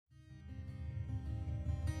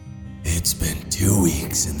It's been 2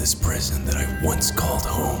 weeks in this prison that I once called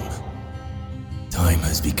home. Time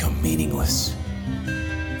has become meaningless,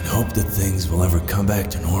 and hope that things will ever come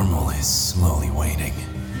back to normal is slowly waning.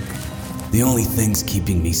 The only things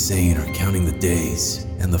keeping me sane are counting the days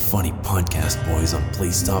and the funny podcast boys on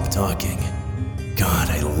Please Stop Talking. God,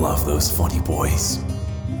 I love those funny boys.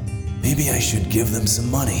 Maybe I should give them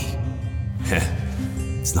some money.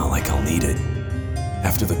 It's not like I'll need it.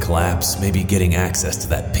 After the collapse, maybe getting access to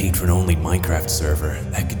that patron-only Minecraft server,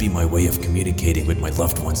 that could be my way of communicating with my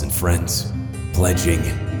loved ones and friends. Pledging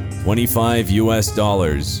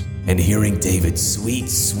 $25 and hearing David's sweet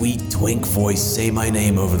twink voice say my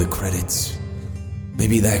name over the credits.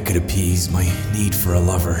 Maybe that could appease my need for a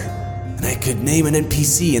lover, and I could name an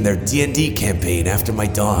NPC in their D&D campaign after my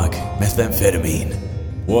dog, Methamphetamine.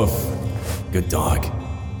 Woof. Good dog.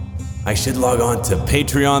 I should log on to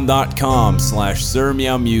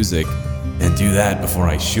patreon.com/SirMeowMusic and do that before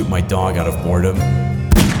I shoot my dog out of boredom.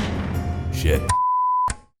 Shit.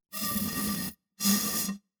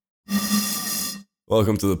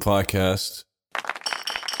 Welcome to the podcast.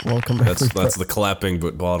 Welcome. That's the clapping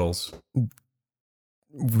but bottles.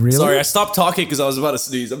 Really? Sorry, I stopped talking because I was about to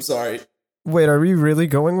sneeze. I'm sorry. Wait, are we really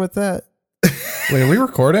going with that? Wait, are we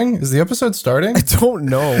recording? Is the episode starting? I don't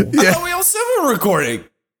know. Yeah. I thought we all said we were recording.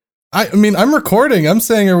 I mean, I'm recording. I'm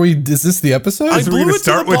saying, is this the episode? I blew it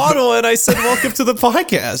to the bottle and I said, welcome to the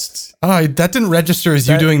podcast. That didn't register as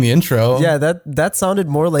you doing the intro. Yeah, that sounded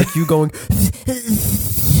more like you going...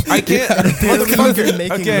 I can't...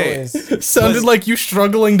 making noise. Sounded like you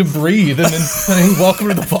struggling to breathe and then saying, welcome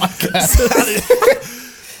to the podcast.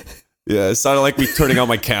 Yeah, it sounded like me turning on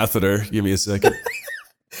my catheter. Give me a second.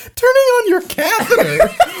 Turning on your catheter?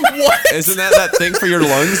 What? Isn't that thing for your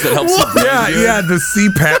lungs that helps you breathe? Yeah, the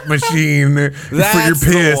CPAP machine for your piss.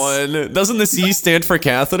 The one. Doesn't the C stand for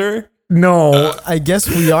catheter? No. I guess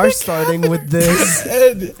we are starting with this.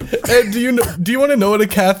 Ed, do you want to know what a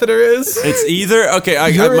catheter is? It's either... Okay,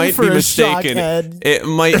 I might be mistaken. It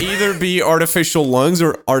might either be artificial lungs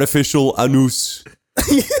or artificial anus.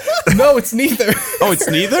 No, it's neither. Oh, it's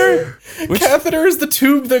neither? Catheter is the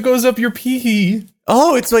tube that goes up your pee.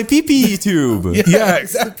 Oh, it's my pee-pee tube. Yeah,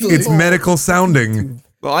 exactly. It's medical sounding.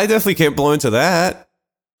 Well, I definitely can't blow into that.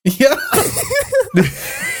 Yeah.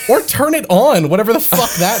 Or turn it on, whatever the fuck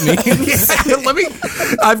that means.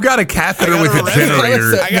 I've got a catheter with a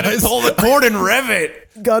generator. I gotta pull the cord and rev it.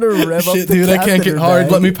 Gotta rev up the dude, I can't get hard.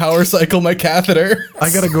 bag. Let me power cycle my catheter.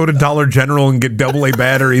 I gotta go to Dollar General and get AA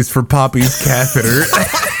batteries for Poppy's catheter.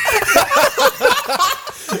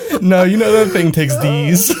 No, you know that thing takes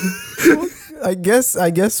D's. I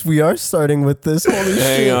guess we are starting with this. Holy shit.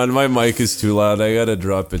 Hang on, my mic is too loud. I gotta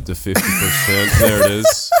drop it to 50%. There it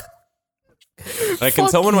is. I can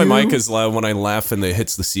tell when my mic is loud when I laugh and it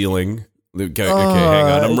hits the ceiling. Okay, hang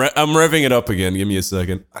on. I'm revving it up again. Give me a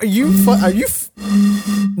second. Are you?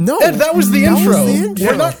 No, Ed, that was the intro.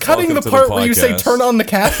 We're not cutting Welcome the to part the where you say podcast. turn on the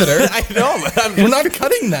catheter. I know, but We're not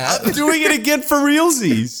cutting that. I'm doing it again for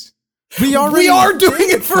realsies. We are doing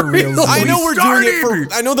it for real. I know we're doing it for...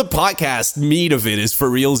 I know the podcast meat of it is for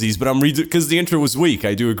realsies, but I'm because the intro was weak.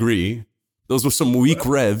 I do agree. Those were some weak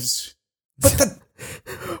revs. But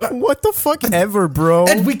what the fuck ever, bro?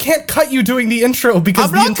 Ed, we can't cut you doing the intro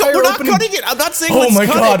because we're the entire not opening... cutting it. I'm not saying Oh let's my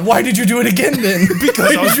cut god, it. why did you do it again then?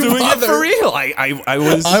 Because I was Why did you doing it bother? for real. I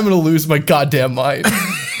was... I'm gonna lose my goddamn mind.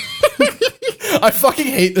 I fucking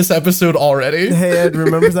hate this episode already. Hey Ed,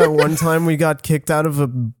 remember that one time we got kicked out of a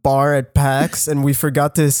bar at PAX and we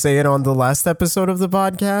forgot to say it on the last episode of the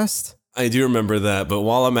podcast? I do remember that, but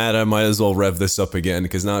while I'm at it, I might as well rev this up again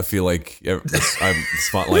because now I feel like the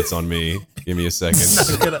spotlight's on me. Give me a second.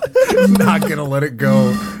 Not gonna let it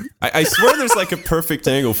go. I swear there's like a perfect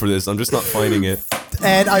angle for this. I'm just not finding it.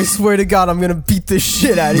 Ed, I swear to God, I'm gonna beat the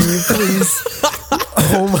shit out of you, please.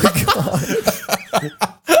 Oh my god.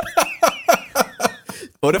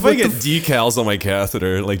 What if I get decals on my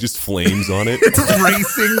catheter, like just flames on it?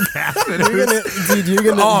 Racing catheter. You're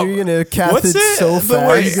gonna cath What's it it? so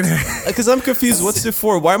fast. Because I'm confused. What's it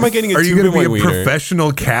for? Why am I getting a Are tube you in gonna my be a wiener?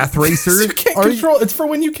 professional cath racer? You can't control. It's for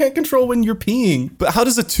when you can't control when you're peeing. But how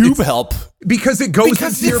does a tube help? Because it goes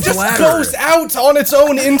Because into your it just bladder. goes out on its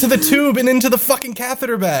own into the tube and into the fucking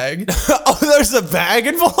catheter bag. Oh, there's a bag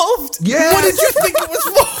involved? Yes. What did you think it was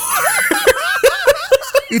for?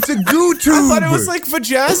 It's a goo tube. I thought it was like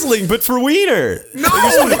vajazzling, but for wiener. No. You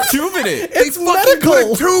just put a tube in it. It's Put medical.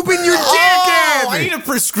 a tube in your dick. Oh, I need a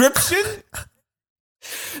prescription?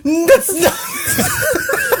 That's not.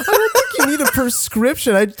 I don't think you need a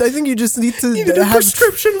prescription. I think you just need to You need a have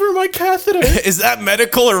prescription for my catheter. Is that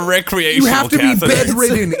medical or recreational? You have to be catheters?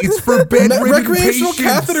 bedridden. It's for bedridden Recreational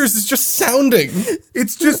patients. catheters is just sounding.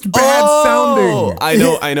 It's just bad sounding.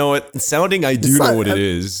 I know it. Sounding, I do It's know not- what it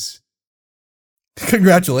is.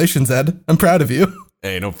 Congratulations, Ed. I'm proud of you.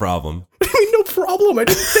 Hey, no problem. I mean, no problem. I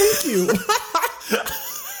didn't thank you.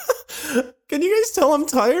 Can you guys tell I'm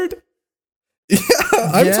tired? Yeah,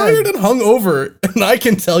 I'm Yeah. tired and hungover, and I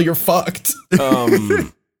can tell you're fucked. I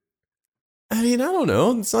mean, I don't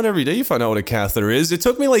know. It's not every day you find out what a catheter is. It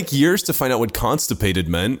took me like years to find out what constipated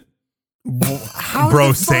meant.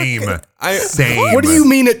 Bro, same. Same. What do you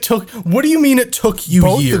mean it took? What do you mean it took you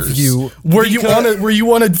Both of years? you. Were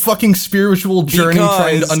you on a fucking spiritual journey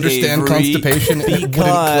trying to Because, understand Avery, constipation? And it wouldn't click?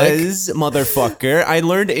 Because, motherfucker, I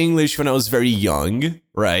learned English when I was very young,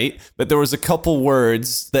 right? But there was a couple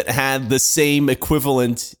words that had the same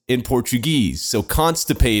equivalent in Portuguese. So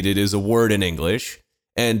constipated is a word in English,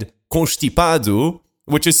 and constipado,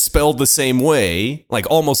 which is spelled the same way, like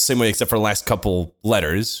almost the same way except for the last couple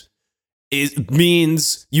letters,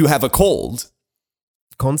 means you have a cold.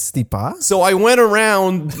 Constipado? So I went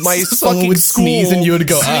around my Someone fucking would school sneeze and you would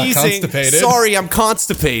go, sneezing, constipated. Sorry, I'm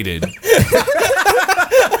constipated.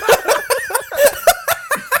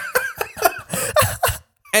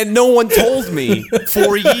 And no one told me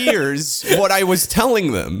for years what I was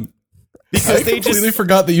telling them. Because I they completely just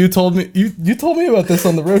forgot that you told me you told me about this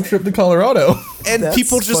on the road trip to Colorado. and That's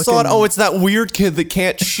people just fucking- thought, oh, it's that weird kid that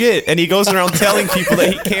can't shit, and he goes around telling people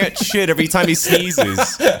that he can't shit every time he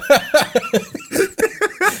sneezes.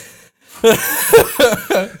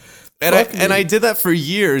 And I did that for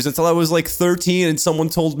years until I was like 13, and someone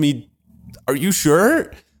told me, "Are you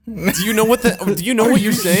sure? Do you know what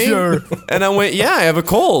you're saying?" sure? And I went, "Yeah, I have a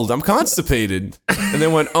cold. I'm constipated." And they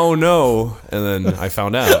went, "Oh no!" And then I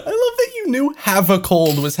found out. I love that you knew "have a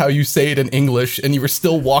cold" was how you say it in English, and you were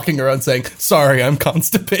still walking around saying, "Sorry, I'm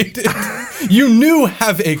constipated." You knew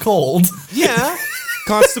 "have a cold." Yeah,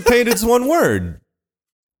 constipated's one word.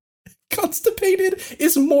 Constipated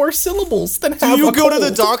is more syllables than Do have you a go cold. to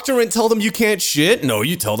the doctor and tell them you can't shit? No,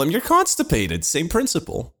 you tell them you're constipated. Same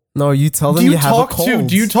principle. No, you tell them Do you you have a talk cold. to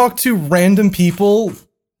do you talk to random people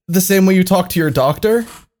the same way you talk to your doctor?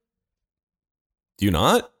 Do you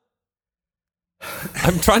not?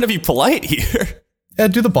 I'm trying to be polite here. Yeah,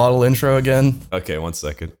 do the bottle intro again. Okay, 1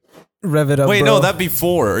 second. Rev it up, Wait, bro. no, that'd be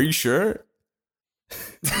 4. Are you sure?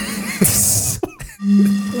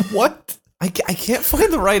 What? I can't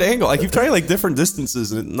find the right angle. I keep trying like different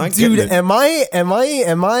distances and not Dude, getting it. am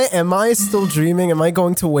I still dreaming? Am I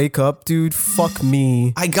going to wake up, dude? Fuck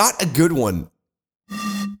me. I got a good one.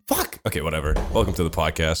 Fuck. Okay, whatever. Welcome to the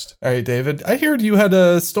podcast. All right, David. I heard you had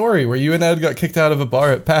a story where you and Ed got kicked out of a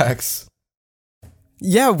bar at PAX.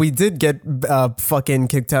 Yeah, we did get fucking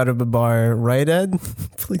kicked out of a bar, right, Ed?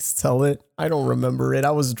 Please tell it. I don't remember it. I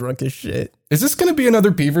was drunk as shit. Is this going to be another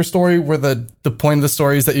Beaver story where the point of the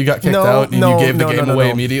story is that you got kicked No, out and no, you gave the no, game no, away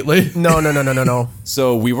no. immediately? No.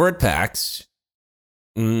 So we were at PAX.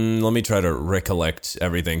 Let me try to recollect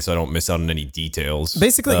everything so I don't miss out on any details.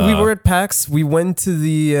 Basically, we were at PAX. We went to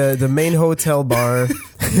the main hotel bar.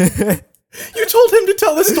 You told him to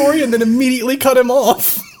tell the story and then immediately cut him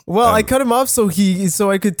off. Well, I cut him off so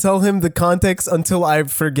I could tell him the context until I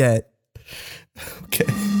forget. Okay.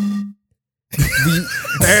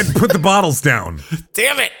 And put the bottles down.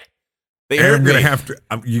 Damn it! They And hurt I'm gonna me. have to.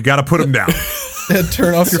 You got to put them down. Ed,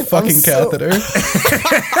 turn off your fucking so- catheter.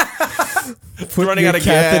 Put running your out of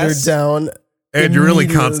catheter gas. down. And you're really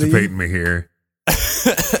Immediately. constipating me here.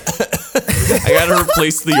 I gotta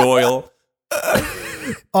replace the oil.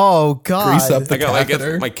 Oh God! Grease up the I got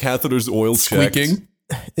catheter. my catheter's oil checked. Squeaking.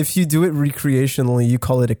 If you do it recreationally, you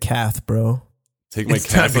call it a cath, bro. Take my It's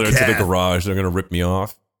time to catheter to the cath. garage. They're gonna rip me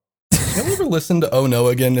off. Can we ever listen to Oh No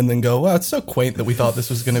again and then go, wow, it's so quaint that we thought this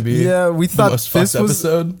was going to be Yeah, we the thought most this fucked was.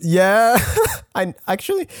 episode? Yeah, I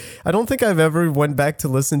don't think I've ever went back to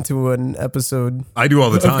listen to an episode. I do all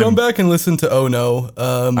the I've gone time. back and listened to Oh No.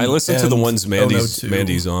 I listened to the and ones Oh No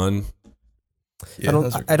Mandy's 2. on. Yeah,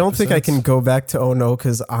 those are I don't think I episodes. can go back to Oh No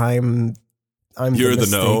because I'm You're the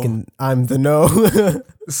no. mistaken- I'm the no.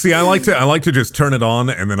 See, I like to just turn it on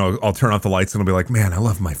and then I'll turn off the lights and I'll be like, man, I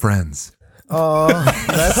love my friends. Oh,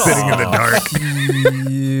 that's Sitting in the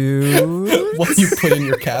dark. you. What you put in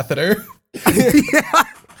your catheter.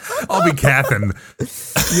 I'll be cathing.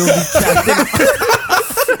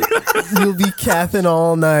 You'll be cathing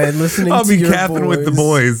all night listening I'll to be your cathing with the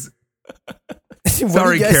boys. What do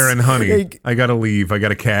Sorry, you guys- Karen, honey. like, I gotta leave. I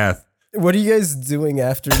gotta cath. what are you guys doing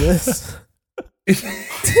after this?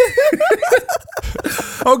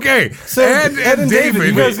 Okay, So, Ed and David,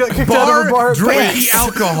 you guys got kicked out of a bar at drinking Cath's.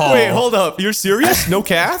 alcohol. Wait, hold up. You're serious? No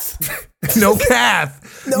Cath? No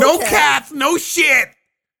Cath. No Cath. No shit.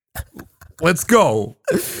 Let's go.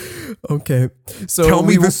 Okay, so Tell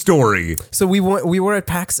me the story. So we were at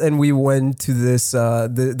PAX and we went to this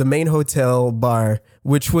the main hotel bar,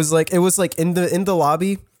 which was like, it was like in the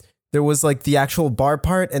lobby. There was like the actual bar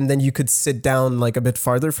part, and then you could sit down like a bit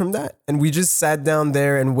farther from that. And we just sat down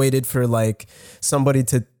there and waited for like somebody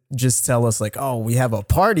to just tell us like, oh, we have a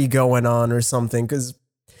party going on or something. Cause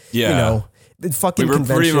Yeah. you know, the fucking We were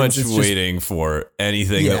pretty much conventions, it's just- waiting for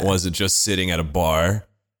anything that Yeah. wasn't just sitting at a bar.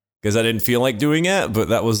 Because I didn't feel like doing it, but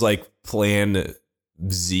that was like plan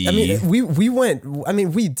Z. I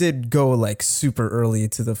mean, we did go like super early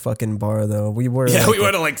to the fucking bar though. We were yeah, like, we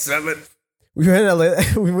went to like 7.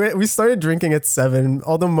 we started drinking at 7.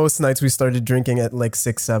 Although most nights we started drinking at like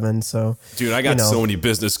 6, 7. So Dude, I got so many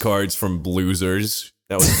business cards from Losers.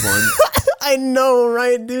 That was fun. I know,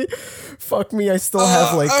 right, dude? Fuck me, I still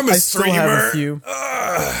have like I'm a I still have a streamer. few.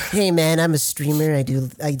 Hey man, I'm a streamer. I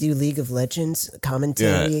do League of Legends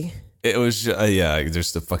commentary. It was,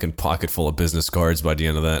 just a fucking pocket full of business cards by the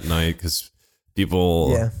end of that night because people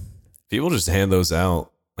just hand those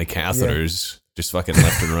out like catheters, just fucking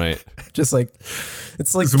left and right. Just like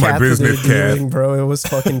it's like This is my business, catheter dealing, Cath. bro. It was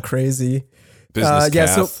fucking crazy. Business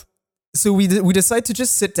Cath. So we decide to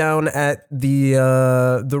just sit down at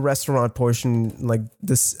the restaurant portion, like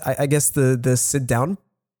this. I guess the sit down.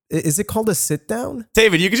 Is it called a sit down?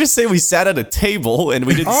 David, you could just say we sat at a table and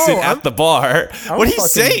we didn't Oh, sit I'm- at the bar. What are you fucking-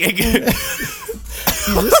 saying?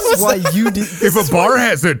 This is why you did. If a bar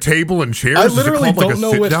has a table and chairs, I is it literally called like don't a know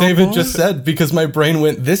what sit-down David bar? just said because my brain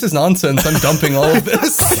went, this is nonsense. I'm dumping all of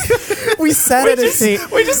this. We sat at a table.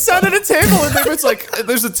 We just sat at a table and David's like,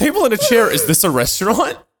 there's a table and a chair. Is this a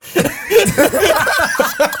restaurant?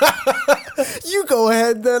 You go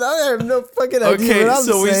ahead then. I have no fucking idea what I'm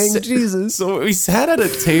saying. Jesus. So we sat at a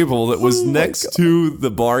table that was next to the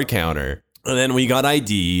bar counter, and then we got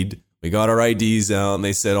ID'd. We got our IDs out, and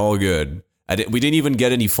they said all good. We didn't even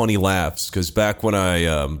get any funny laughs because back when I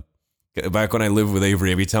lived with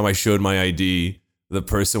Avery, every time I showed my ID, the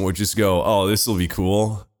person would just go, "Oh, this will be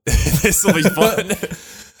cool. This will be fun."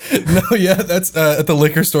 No, yeah, that's at the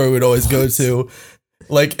liquor store we'd always go to.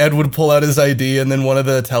 Like, Ed would pull out his ID, and then one of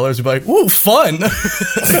the tellers would be like, ooh, fun!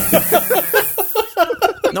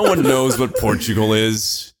 No one knows what Portugal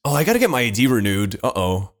is. Oh, I gotta get my ID renewed.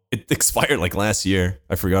 Uh-oh. It expired like last year.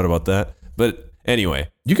 I forgot about that. But anyway.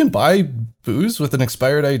 You can buy booze with an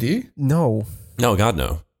expired ID? No. No, God,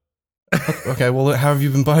 no. Okay, well, how have you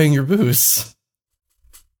been buying your booze?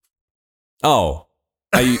 Oh.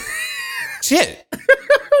 Shit.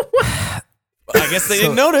 I guess they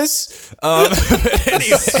didn't notice.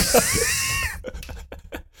 Anyway.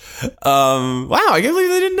 Wow, I can't believe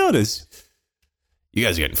they didn't notice. You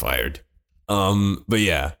guys are getting fired. But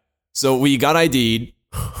yeah. So we got ID'd.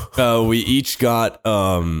 We each got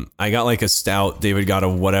I got like a stout, David got a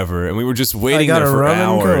whatever, and we were just waiting got there a for rum and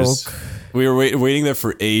hours. Coke. We were waiting there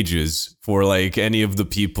for ages for like any of the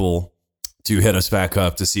people to hit us back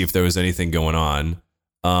up to see if there was anything going on.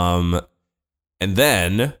 And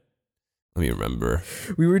then let me remember.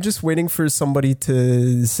 We were just waiting for somebody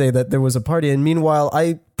to say that there was a party, and meanwhile,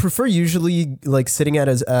 I prefer usually like sitting at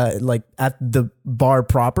like at the bar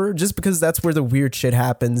proper, just because that's where the weird shit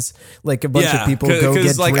happens. Like a bunch of people go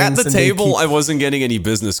get like at drinks the and they table, keep- I wasn't getting any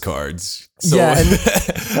business cards. So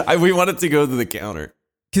Yeah, we wanted to go to the counter.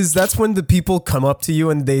 Because that's when the people come up to you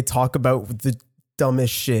and they talk about the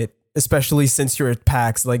dumbest shit, especially since you're at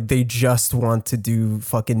PAX. Like, they just want to do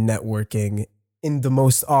fucking networking in the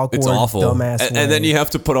most awkward, It's awful. dumbass way. And then you have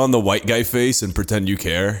to put on the white guy face and pretend you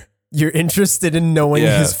care. You're interested in knowing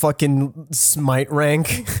Yeah. his fucking smite rank.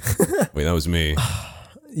 Wait, that was me.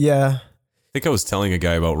 Yeah. I think I was telling a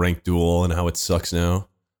guy about Rank Duel and how it sucks now.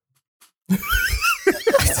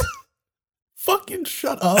 Fucking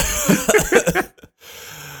shut up.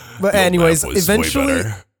 But The anyways, map was way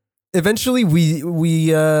better. eventually we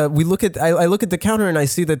look at I look at the counter and I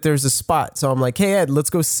see that there's a spot. So I'm like, hey Ed, let's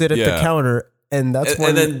go sit at the Yeah. counter. And that's when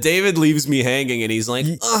And then David leaves me hanging and he's like,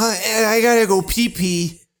 I gotta go pee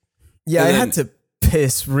pee. yeah, and I then- had to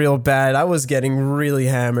piss real bad. I was getting really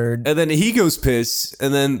hammered. And then he goes piss.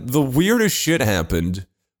 And then the weirdest shit happened,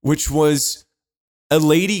 which was a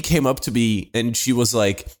lady came up to me and she was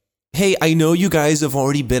like, hey, I know you guys have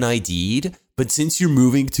already been ID'd, but since you're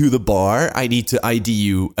moving to the bar, I need to ID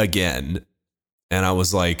you again. And I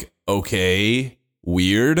was like, okay,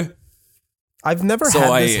 weird. I've never So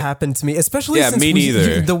had this happen to me, especially Yeah, since me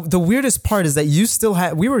neither. the weirdest part is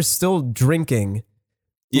that we were still drinking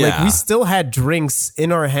Like, Yeah. we still had drinks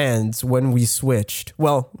in our hands when we switched.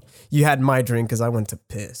 Well, you had my drink because I went to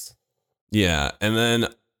piss. Yeah, and then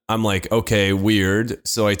I'm like, okay, weird.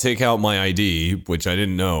 So I take out my ID, which I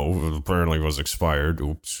didn't know apparently was expired.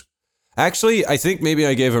 Oops. Actually, I think maybe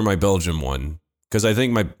I gave her my Belgian one because I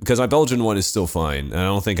think my Belgian one is still fine, and I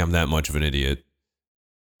don't think I'm that much of an idiot.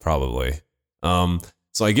 Probably.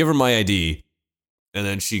 So I give her my ID, and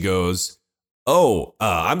then she goes, "Oh,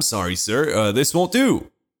 I'm sorry, sir. This won't do."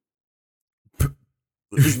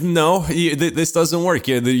 No, this doesn't work.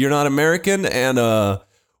 You're not American, and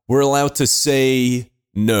we're allowed to say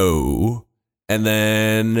no. And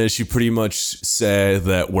then she pretty much said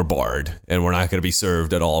that we're barred and we're not going to be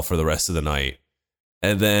served at all for the rest of the night.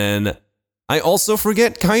 And then I also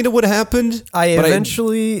forget kind of what happened. I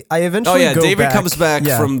eventually oh yeah, go David back. comes back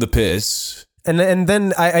Yeah. from the piss. And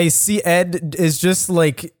then I see Ed is just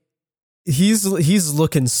like, he's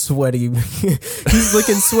looking sweaty. He's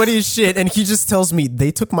looking sweaty as shit, and he just tells me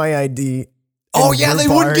they took my ID. Oh and yeah, we're they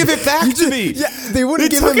wouldn't barred." give it back to me. Yeah, they wouldn't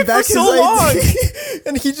They give took him it for back so his long. ID.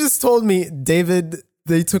 And he just told me, David,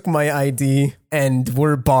 they took my ID and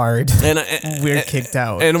we're barred. And We're kicked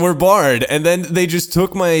out. And we're barred. And then they just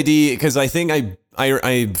took my ID because I think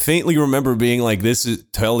I faintly remember being like, this is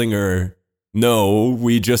telling her, no,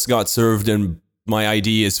 we just got served and my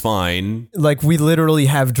ID is fine. Like, we literally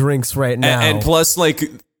have drinks right now. And plus, like,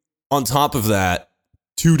 on top of that,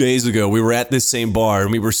 2 days ago, we were at this same bar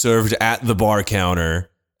and we were served at the bar counter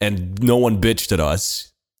and no one bitched at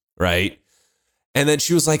us, right? And then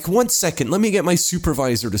she was like, 1 second, let me get my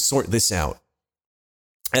supervisor to sort this out.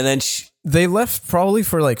 And then they left probably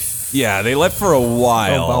for like yeah, they left for a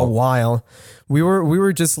while. a while. We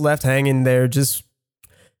were just left hanging there, just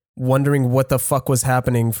wondering what the fuck was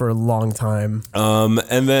happening for a long time.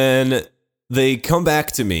 And then they come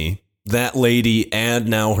back to me, that lady and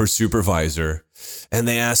now her supervisor, and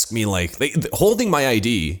they ask me like, holding my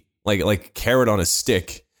ID, like carrot on a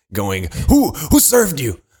stick, going, who served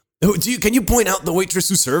you? Can you point out the waitress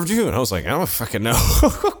who served you? And I was like, I don't fucking know.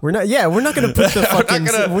 We're not gonna put the fucking.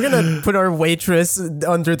 We're gonna put our waitress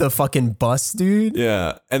under the fucking bus, dude.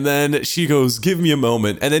 Yeah. And then she goes, give me a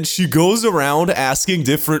moment. And then she goes around asking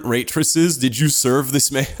different waitresses, did you serve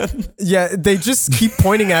this man? Yeah, they just keep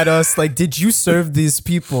pointing at us like, did you serve these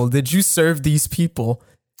people? Did you serve these people?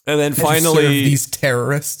 And then Serve finally, these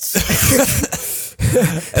terrorists.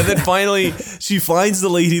 and then finally, she finds the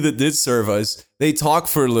lady that did serve us. They talk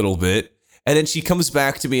for a little bit. And then she comes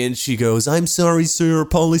back to me and she goes, I'm sorry, sir. Our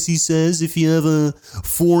policy says if you have a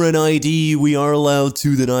foreign ID, we are allowed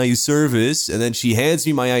to deny you service. And then she hands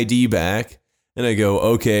me my ID back. And I go,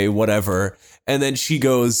 okay, whatever. And then she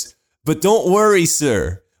goes, but don't worry,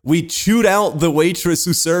 sir. We chewed out the waitress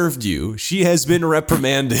who served you. She has been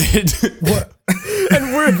reprimanded. What?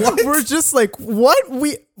 And we're just like, what?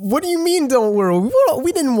 What do you mean? Don't worry.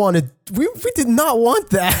 We didn't want to. We did not want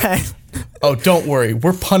that. Oh, don't worry.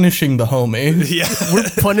 We're punishing the homie. Yeah. We're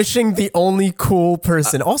punishing the only cool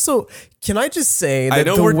person. Also, can I just say that I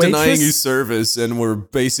know the we're waitress, denying you service and we're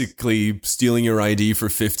basically stealing your ID for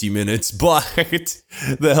 50 minutes, but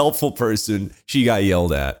the helpful person, she got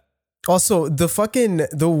yelled at. Also,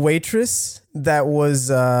 the waitress that was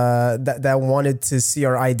that wanted to see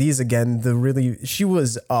our IDs again. She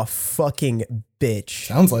was a fucking bitch.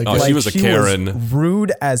 Sounds like Oh, it. she was a Karen.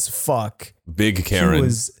 Rude as fuck. Big Karen.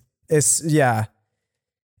 Yeah.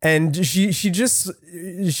 And she just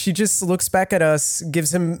looks back at us,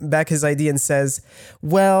 gives him back his ID and says,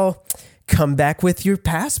 well, come back with your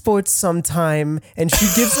passports sometime. And she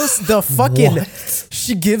gives us the fucking,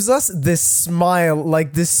 she gives us this smile,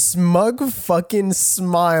 like this smug fucking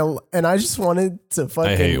smile. And I just wanted to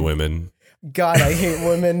fucking. I hate women. God, I hate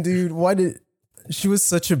women, dude. She was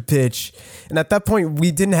such a bitch. And at that point,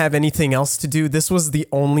 we didn't have anything else to do. This was the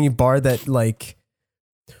only bar that like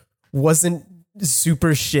wasn't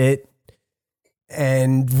super shit.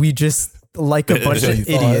 And we just like a bunch of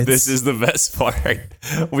idiots. This is the best part.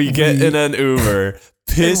 We get in an Uber,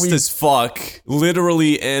 pissed as fuck,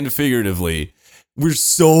 literally and figuratively. We're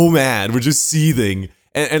so mad. We're just seething.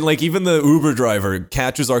 And like even the Uber driver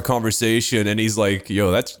catches our conversation and he's like,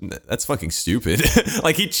 yo, that's fucking stupid.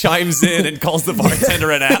 Like he chimes in and calls the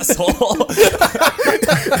bartender an asshole.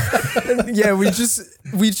 Yeah, we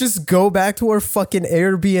just go back to our fucking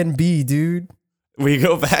Airbnb, dude. We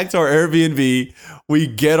go back to our Airbnb, we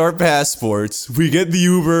get our passports, we get the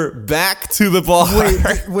Uber back to the bar.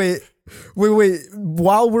 Wait.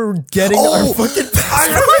 While we're getting our fucking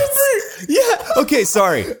passports. Yeah. Okay,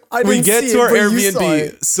 sorry. I We didn't get see to it, our but you saw Airbnb.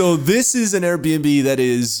 it. So this is an Airbnb that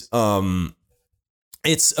is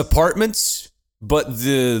it's apartments, but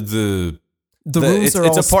the The rooms are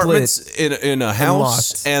all it's apartments split in a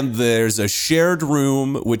house, locked. and there's a shared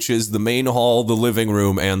room, which is the main hall, the living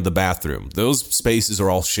room, and the bathroom. Those spaces are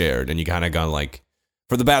all shared, and you kind of got like,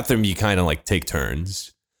 for the bathroom, you kind of like take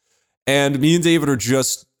turns. And me and David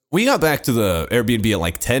we got back to the Airbnb at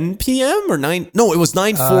like 10 p.m. or 9. No, it was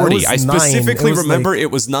 9:40. I specifically remember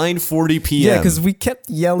it was 9:40 p.m. Yeah, because we kept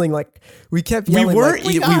yelling. We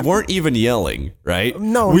weren't even yelling, right?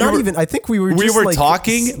 No, not even. I think we were. We just were like,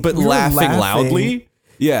 talking, but we were laughing loudly.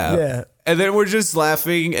 Yeah. Yeah. And then we're just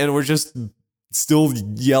laughing, and we're just still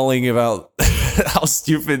yelling about how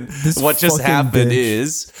stupid what just fucking happened bitch.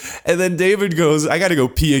 is. And then David goes, "I got to go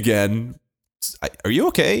pee again." Are you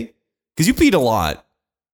okay? Because you peed a lot.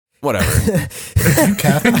 Whatever.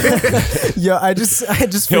 Yeah, I just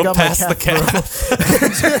He'll forgot pass my the cat.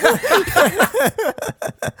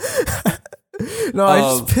 No, I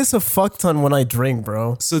just piss a fuck ton when I drink,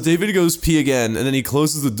 bro. So David goes pee again, and then he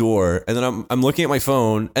closes the door, and then I'm looking at my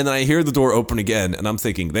phone, and then I hear the door open again, and I'm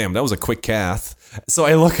thinking, damn, that was a quick Cath. So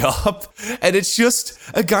I look up, and it's just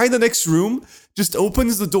a guy in the next room just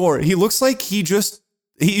opens the door. He looks like he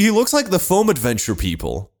looks like the Foam Adventure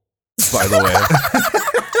people, by the way.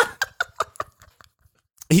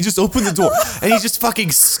 He just opened the door, and he just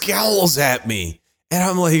fucking scowls at me, and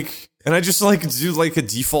I'm like, and I just like do like a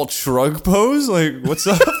default shrug pose, like, what's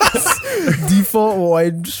up? Default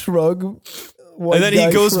wide shrug. And then he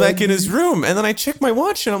goes back in his room, and then I check my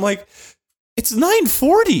watch, and I'm like, it's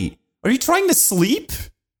 9:40. Are you trying to sleep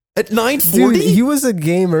at 9:40? Dude, he was a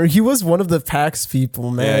gamer. He was one of the PAX people,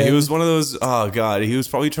 man. Yeah, he was one of those. Oh god, he was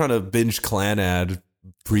probably trying to binge Clan Ad.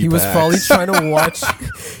 He was probably trying to watch.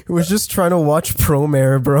 He was just trying to watch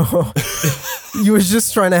Promare, bro. He was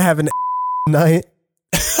just trying to have an night.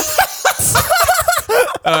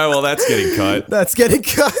 All right, well, that's getting cut. That's getting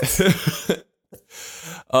cut.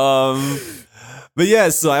 But yeah,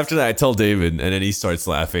 so after that, I tell David, and then he starts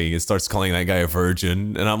laughing and starts calling that guy a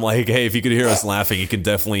virgin. And I'm like, hey, if you could hear us laughing, you can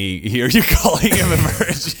definitely hear you calling him a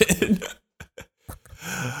virgin.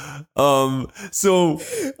 So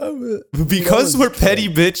because we're petty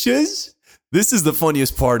bitches, this is the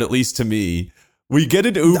funniest part, at least to me. We get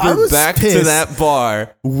an Uber back to that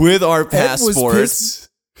bar with our passports.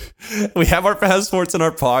 We have our passports in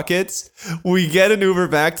our pockets. We get an Uber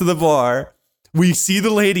back to the bar. We see the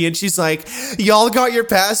lady, and she's like, y'all got your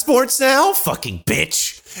passports now? Fucking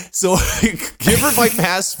bitch. So I give her my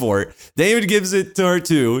passport. David gives it to her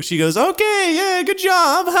too. She goes, okay, yeah, good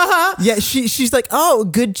job. Yeah, she's like, oh,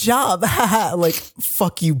 good job. Like,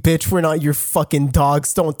 fuck you, bitch. We're not your fucking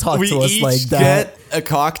dogs. Don't talk to us like that. We each get a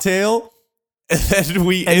cocktail, and then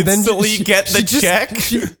we instantly get the check.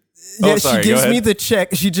 Yeah, she gives me the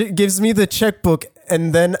check. She gives me the checkbook,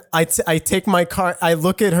 and then I take my card. I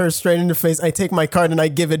look at her straight in the face. I take my card and I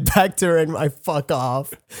give it back to her, and I fuck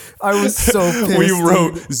off. I was so pissed. We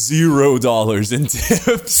wrote $0 in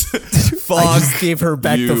tips. Fuck I just gave her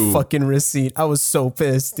back you. the fucking receipt. I was so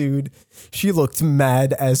pissed, dude. She looked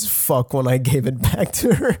mad as fuck when I gave it back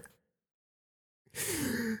to her.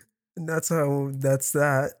 And that's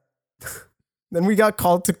that. Then we got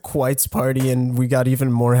called to Quite's party, and we got even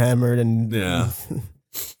more hammered. And yeah,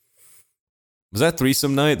 was that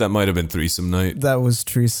threesome night? That might have been threesome night. That was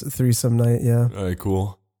threesome night. Yeah. All right,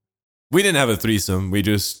 cool. We didn't have a threesome. We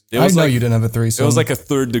just. I know you didn't have a threesome. It was like a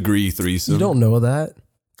 3rd degree threesome. You don't know that.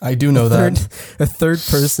 I do know that. A third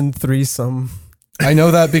person threesome. I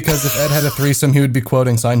know that because if Ed had a threesome, he would be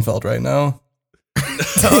quoting Seinfeld right now.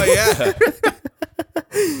 Oh yeah.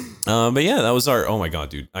 But yeah, that was our. Oh my god,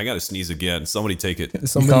 dude! I gotta sneeze again. Somebody take it.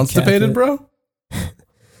 You constipated, bro?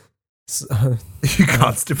 You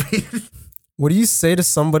constipated? What do you say to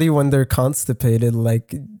somebody when they're constipated?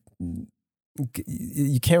 Like,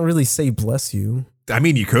 you can't really say "bless you." I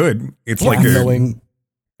mean, you could. It's like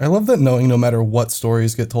I love that knowing no matter what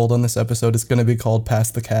stories get told on this episode, it's going to be called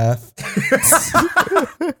Pass the Cath.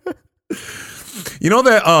 You know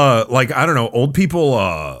that, like, I don't know, old people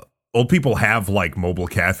have like mobile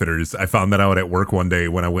catheters. I found that out at work one day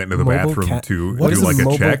when I went into the bathroom to do like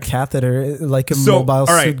a check. Catheter? Like a mobile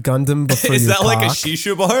suit Gundam before Is you that cock? like a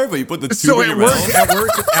shisha bar, but you put the tube in your mouth?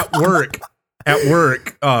 At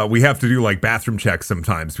work, we have to do like bathroom checks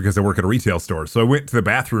sometimes because I work at a retail store. So I went to the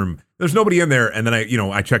bathroom. There's nobody in there, and then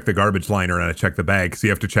I check the garbage liner and I check the bag. So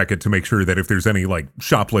you have to check it to make sure that if there's any like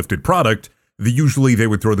shoplifted product, usually they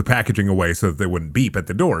would throw the packaging away so that they wouldn't beep at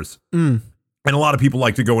the doors. And a lot of people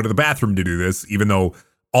like to go into the bathroom to do this, even though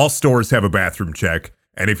all stores have a bathroom check.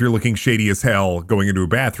 And if you're looking shady as hell going into a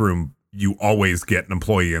bathroom, you always get an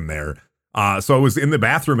employee in there. So I was in the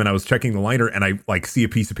bathroom and I was checking the liner, and I like see a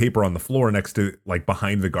piece of paper on the floor next to like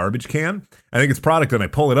behind the garbage can. I think it's product, and I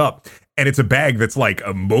pull it up, and it's a bag that's like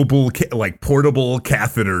a mobile, like portable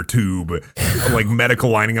catheter tube, like medical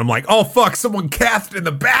lining. I'm like, oh fuck, someone cathed in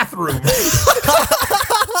the bathroom.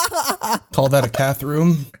 Call that a Cath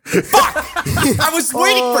room. I was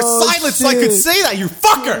waiting for silence so I could say that, you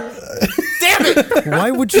fucker. Damn it.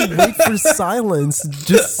 Why would you wait for silence?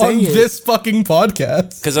 Just say On it. this fucking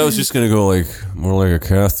podcast. Because I was just going to go like more like a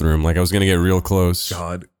Cath room. Like I was going to get real close.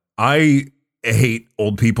 God, I hate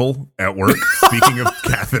old people at work. Speaking of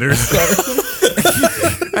catheters,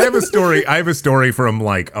 I have a story from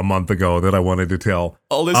like a month ago that I wanted to tell.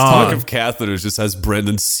 All this talk of catheters just has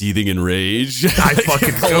Brendan seething in rage. I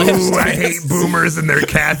fucking I hate boomers and their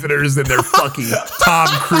catheters and their fucking Tom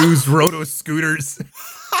Cruise roto scooters.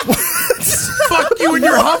 Fuck you and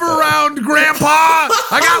your hover around, Grandpa.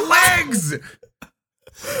 I got legs.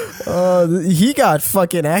 He got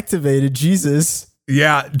fucking activated. Jesus.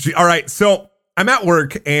 Yeah. All right. So I'm at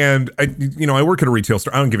work and I work at a retail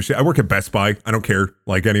store. I don't give a shit. I work at Best Buy. I don't care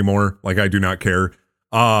like anymore. Like I do not care.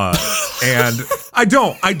 And I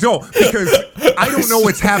don't because I don't know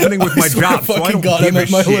what's happening with my job. So I don't give a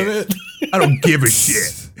shit. I don't give a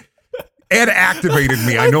shit. Ed activated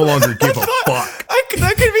me. I no longer give a fuck.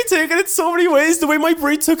 That could be taken in so many ways. The way my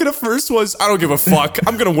brain took it at first was, I don't give a fuck.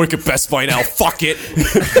 I'm gonna work at Best Buy now. Fuck it.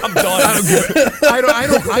 I'm done.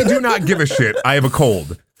 I do not give a shit. I have a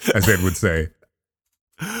cold, as Ed would say.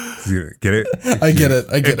 Get it? I get it.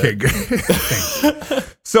 Okay, good.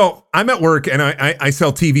 Thanks. So I'm at work and I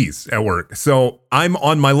sell TVs at work. So I'm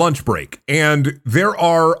on my lunch break and there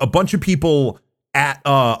are a bunch of people at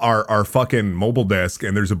our fucking mobile desk,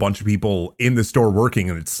 and there's a bunch of people in the store working,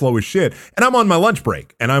 and it's slow as shit. And I'm on my lunch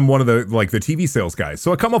break, and I'm one of the like the TV sales guys.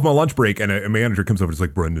 So I come off my lunch break, and a manager comes over and is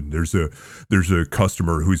like, Brendan, there's a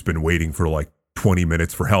customer who's been waiting for like 20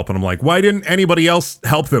 minutes for help. And I'm like, why didn't anybody else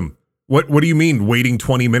help them? What do you mean waiting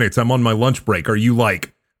 20 minutes? I'm on my lunch break. Are you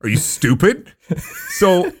stupid?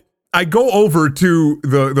 So I go over to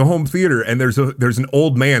the home theater, and there's an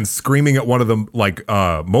old man screaming at one of the like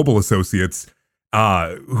mobile associates.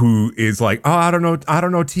 Who is like, oh, I don't know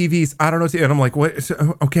TVs. I don't know. And I'm like, what?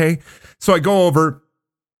 Okay. So I go over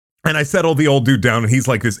and I settle the old dude down, and he's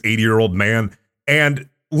like this 80-year-old man and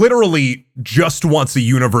literally just wants a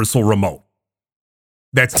universal remote.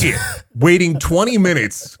 That's it. Waiting 20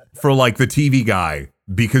 minutes for like the TV guy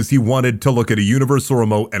because he wanted to look at a universal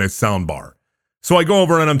remote and a sound bar. So I go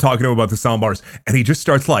over and I'm talking to him about the sound bars, and he just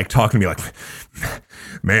starts like talking to me like,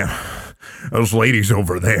 man, those ladies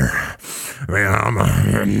over there, man, I'm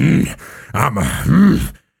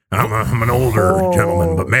an older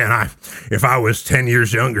gentleman, but man, if I was 10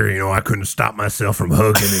 years younger, I couldn't stop myself from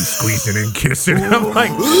hugging and squeezing and kissing. I'm like,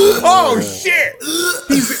 oh shit.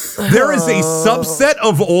 There is a subset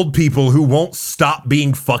of old people who won't stop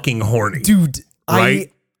being fucking horny. Dude,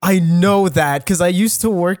 right? I know that because I used to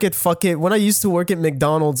work at when I used to work at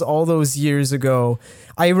McDonald's all those years ago.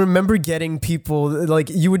 I remember getting people like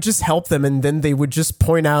you would just help them, and then they would just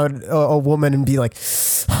point out a woman and be like,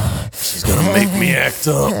 she's gonna make me act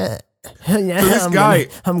up. Yeah, this guy,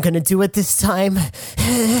 I'm gonna do it this time.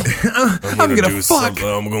 I'm gonna do fuck. something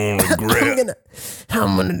I'm gonna regret.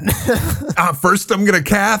 I'm gonna. First I'm gonna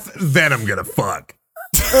cath, then I'm gonna fuck.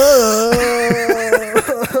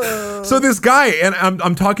 So this guy, and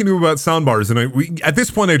I'm talking to him about sound bars, and at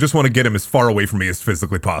this point I just want to get him as far away from me as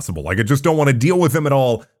physically possible. Like I just don't want to deal with him at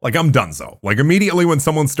all. Like I'm donezo. Like immediately when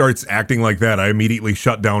someone starts acting like that, I immediately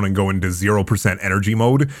shut down and go into 0% energy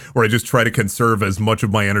mode, where I just try to conserve as much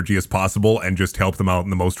of my energy as possible and just help them out in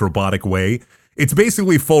the most robotic way. It's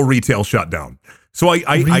basically full retail shutdown. So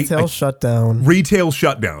retail shutdown. Retail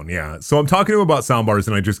shutdown, yeah. So I'm talking to him about sound bars,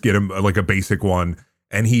 and I just get him like a basic one.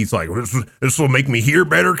 And he's like, this will make me hear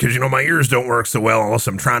better because, my ears don't work so well unless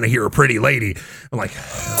I'm trying to hear a pretty lady. I'm like,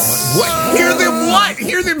 what? Hear them what?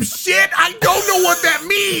 Hear them shit? I don't know what that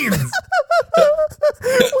means.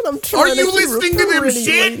 Are you listening to them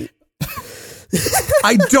shit?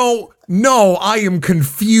 I don't know. I am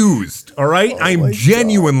confused, all right? I am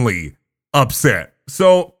genuinely upset.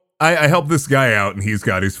 So I help this guy out, and he's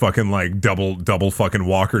got his fucking like double fucking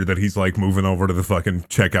walker that he's like moving over to the fucking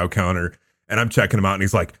checkout counter. And I'm checking him out, and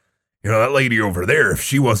he's like, that lady over there, if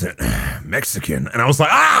she wasn't Mexican. And I was like,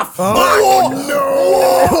 fuck! Oh,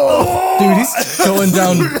 no! Dude, he's going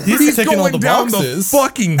down. He's taking all the down boxes. The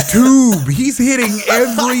fucking tube. He's hitting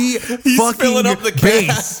every fucking filling up the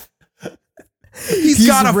base. He's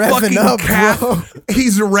got a fucking cap.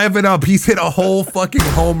 He's revving up. He's hit a whole fucking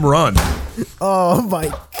home run. Oh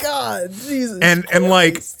my God, Jesus! And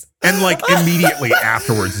like immediately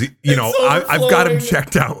afterwards, I've got him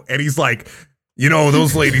checked out, and he's like,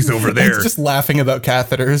 those ladies over there. He's just laughing about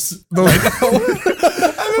catheters.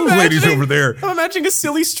 Those ladies over there. I'm imagining a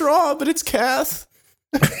silly straw, but it's Cath.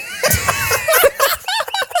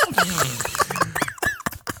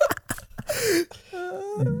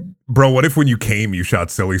 Bro, what if when you came, you shot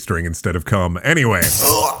silly string instead of cum? Anyway.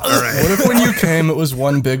 All right. What if when you came, it was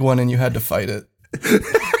one big one and you had to fight it?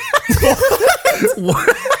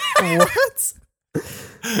 What?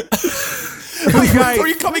 Are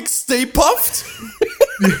you coming Stay Puffed?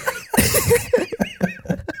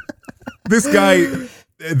 This guy,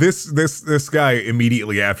 this guy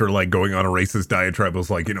immediately after like going on a racist diatribe was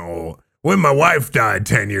like, when my wife died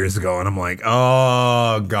 10 years ago, and I'm like,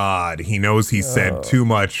 oh God, he knows he said too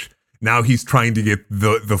much. Now he's trying to get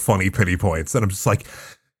the funny pity points, and I'm just like,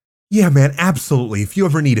 yeah, man, absolutely. If you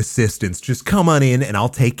ever need assistance, just come on in and I'll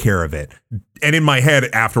take care of it. And in my head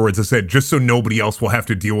afterwards, I said, just so nobody else will have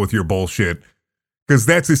to deal with your bullshit. Because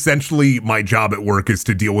that's essentially my job at work, is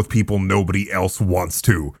to deal with people nobody else wants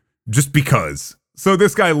to. Just because. So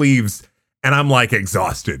this guy leaves and I'm like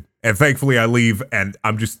exhausted. And thankfully I leave and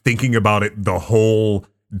I'm just thinking about it the whole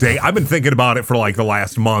day. I've been thinking about it for like the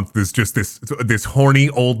last month. This horny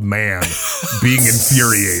old man being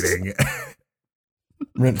infuriating.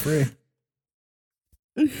 Rent free.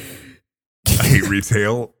 I hate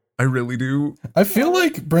retail. I really do. I feel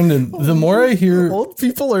like, Brendan, the more I hear... Old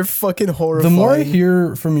people are fucking horrifying. The more I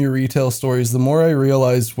hear from your retail stories, the more I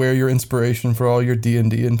realize where your inspiration for all your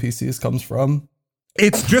D&D NPCs comes from.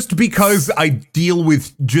 It's just because I deal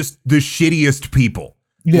with just the shittiest people.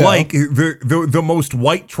 Yeah. Like the most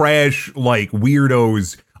white trash, like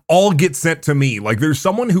weirdos all get sent to me. Like there's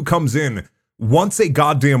someone who comes in once a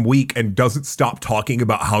goddamn week and doesn't stop talking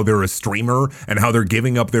about how they're a streamer and how they're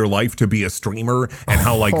giving up their life to be a streamer and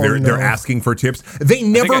how like they're asking for tips. They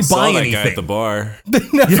never buy anything. Guy at the bar. They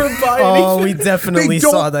never buy anything. Oh, we definitely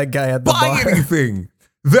saw that guy at the bar. Buy anything.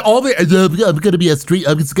 I'm gonna be a stream.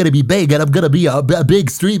 I'm just gonna be big, and I'm gonna be a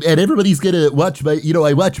big stream, and everybody's gonna watch my.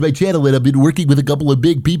 I watch my channel, and I've been working with a couple of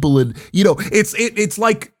big people, and It's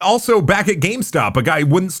like also back at GameStop, a guy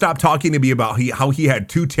wouldn't stop talking to me about how he had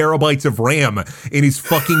 2 terabytes of RAM in his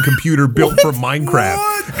fucking computer built for Minecraft.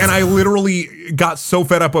 What? And I literally got so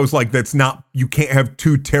fed up. I was like, you can't have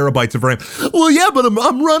 2 terabytes of RAM. Well, yeah, but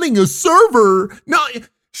I'm running a server. No,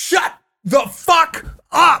 shut the fuck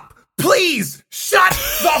up. Please shut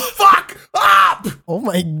the fuck up. Oh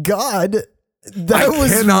my God. That I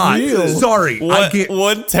was cannot. real. Sorry. I get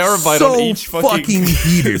 1 terabyte so on each fucking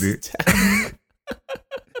heated.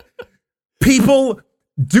 People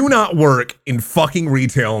do not work in fucking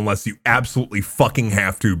retail unless you absolutely fucking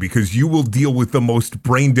have to, because you will deal with the most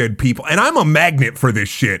brain dead people. And I'm a magnet for this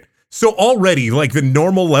shit. So already, like, the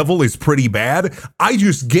normal level is pretty bad. I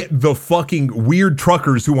just get the fucking weird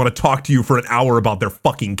truckers who want to talk to you for an hour about their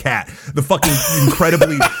fucking cat. The fucking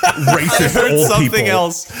incredibly racist I heard old something people.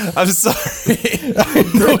 else. I'm sorry. I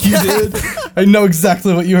know you did. I know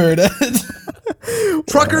exactly what you heard, Ed.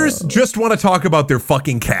 Truckers just want to talk about their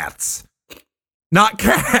fucking cats. Not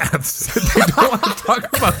cats. They don't want to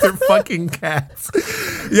talk about their fucking cats.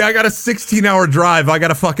 Yeah, I got a 16-hour drive. I got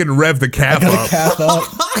to fucking rev the Cath up. Cath up.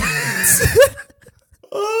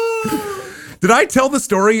 Did I tell the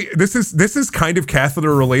story? This is kind of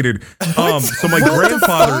catheter related. So my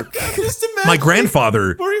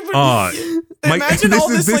grandfather, Imagine all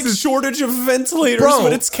this shortage of ventilators, Bro.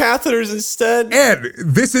 but it's catheters instead. Ed,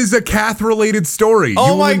 this is a Cath related story. Oh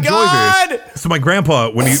you will my enjoy God. this. So my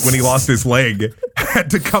grandpa, when he lost his leg,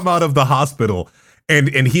 had to come out of the hospital,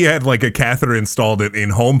 and he had like a catheter installed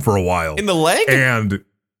in home for a while. In the leg? And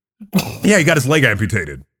yeah, he got his leg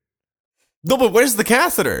amputated. No, but where's the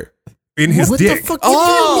catheter? In his What dick. the fuck do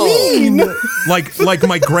you mean? Like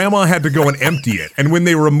my grandma had to go and empty it, and when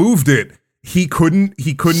they removed it, he couldn't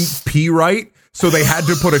pee right, so they had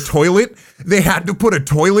to put a toilet. They had to put a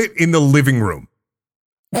toilet in the living room.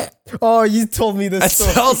 Oh, you told me this That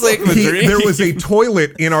story. sounds like the dream. There was a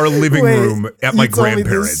toilet in our living Wait, room at you my told me this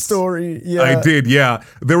grandparents'. story. Yeah. I did, yeah.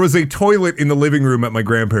 There was a toilet in the living room at my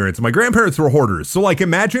grandparents'. My grandparents were hoarders. So like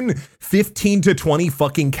imagine 15 to 20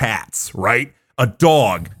 fucking cats, right? A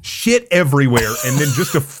dog, shit everywhere, and then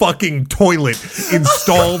just a fucking toilet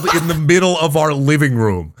installed in the middle of our living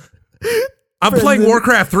room. I'm playing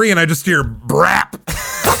Warcraft 3 and I just hear brap.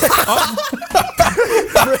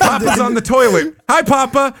 Papa's on the toilet. Hi,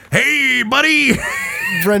 Papa. Hey, buddy.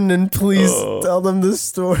 Brendan, please tell them this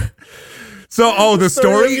story. So, the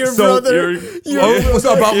story? Your So, brother. it was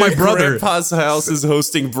about my brother. Grandpa's house is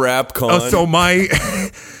hosting BrapCon. So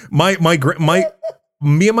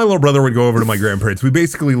me and my little brother would go over to my grandparents. We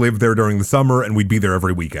basically lived there during the summer, and we'd be there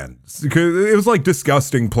every weekend. Because it was like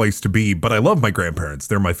disgusting place to be, but I love my grandparents.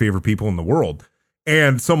 They're my favorite people in the world.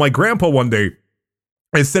 And so my grandpa one day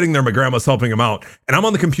is sitting there. My grandma's helping him out, and I'm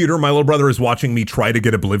on the computer. My little brother is watching me try to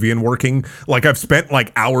get Oblivion working. Like, I've spent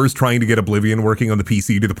like hours trying to get Oblivion working on the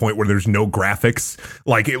PC to the point where there's no graphics.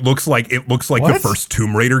 Like, it looks like the first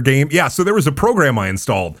Tomb Raider game. Yeah, so there was a program I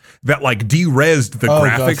installed that like de-resed the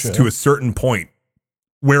graphics to a certain point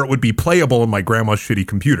where it would be playable on my grandma's shitty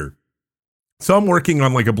computer. So I'm working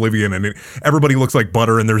on like Oblivion, and everybody looks like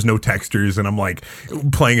butter, and there's no textures, and I'm like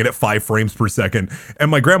playing it at 5 frames per second.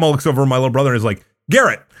 And my grandma looks over at my little brother and is like,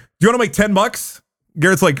 Garrett, do you want to make $10?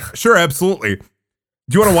 Garrett's like, sure, absolutely. Do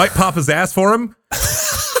you want to wipe Papa's ass for him?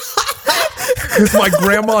 Because my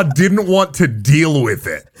grandma didn't want to deal with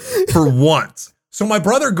it for once. So my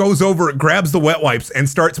brother goes over, grabs the wet wipes, and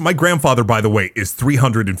starts. My grandfather, by the way, is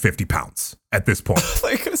 350 pounds at this point.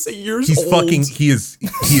 Like I say, years He's old. fucking. He is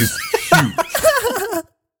huge.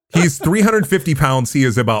 He's 350 pounds. He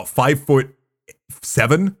is about 5'7",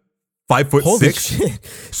 5'6". Holy shit.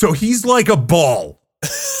 So he's like a ball.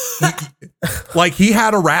 Like, he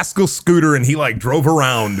had a rascal scooter and he like drove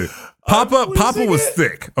around. Papa was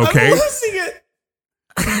thick. Okay. I'm losing it.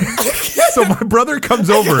 So my brother comes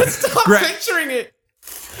over, Picturing it.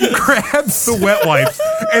 grabs the wet wipes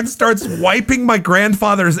and starts wiping my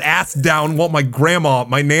grandfather's ass down while my grandma,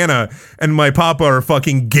 my nana, and my papa are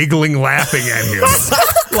fucking giggling, laughing at him.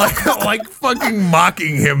 like fucking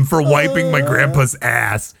mocking him for wiping my grandpa's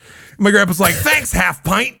ass. My grandpa's like, thanks, half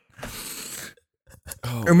pint.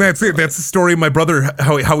 And that's it. That's the story of my brother,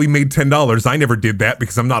 how he made $10. I never did that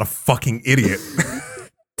because I'm not a fucking idiot.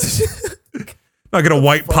 Not gonna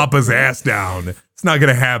wipe Papa's ass down. It's not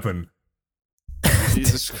gonna happen.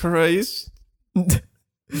 Jesus Christ.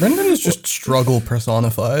 Brendan is just struggle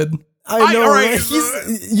personified. I know, all right? right.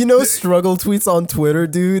 He's, struggle tweets on Twitter,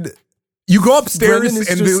 dude. You go upstairs Brendan is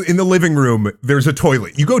and just- in the living room, there's a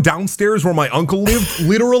toilet. You go downstairs where my uncle lived,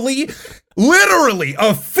 literally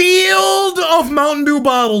a field of Mountain Dew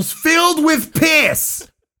bottles filled with piss.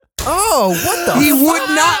 Oh, what the He would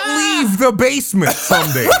not leave the basement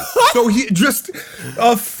some days. So he just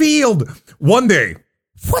a field. One day,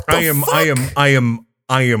 What the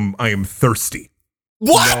I am thirsty.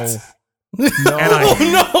 What? And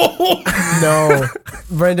No,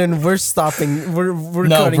 Brendan, we're stopping. We're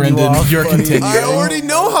No, cutting Brendan, you off. you're buddy. continuing. I already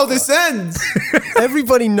know how this ends.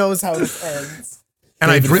 Everybody knows how this ends. And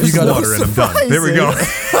David, I drink you gotta- water and I'm done. There we go.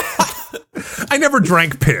 I never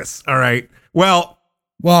drank piss. All right. Well,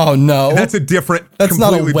 Wow, no. that's a different. That's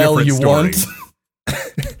not a completely well different you story.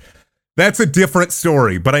 want. That's a different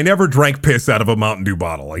story. But I never drank piss out of a Mountain Dew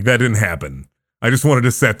bottle. Like, that didn't happen. I just wanted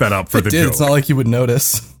to set that up for It the did. joke. It's not like you would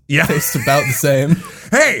notice. Yeah. Tastes about the same.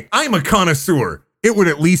 Hey, I'm a connoisseur. It would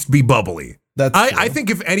at least be bubbly. That's true. I think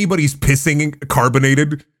if anybody's pissing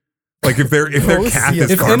carbonated, like if their cat yes.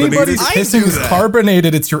 is If carbonated, anybody's I pissing do is that.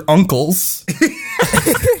 carbonated, it's your uncle's.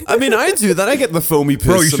 I mean, I do that. I get the foamy piss.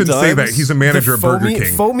 bro, you shouldn't say that. sometimes. He's a manager of Burger foamy,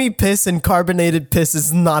 King. foamy piss and carbonated piss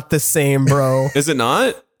is not the same, bro. Is it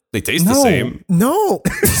not? They taste the No. same. No.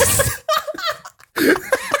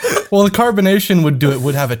 Well, the carbonation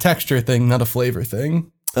would have a texture thing, not a flavor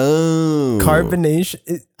thing. Oh. Carbonation.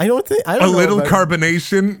 I don't A know little about-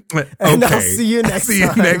 carbonation. Okay. And I'll see you next See you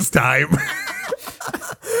time. next time.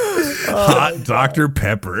 Hot Dr.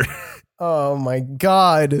 Pepper. Oh my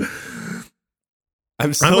god.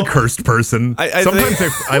 I'm so. I'm a cursed person. I Sometimes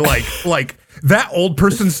I like that old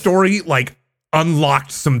person story like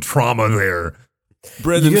unlocked some trauma there.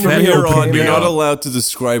 Brendan, You're from gonna here reopen on, it you're now. not allowed to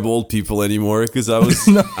describe old people anymore because I was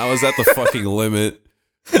at the fucking limit.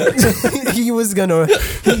 He was gonna.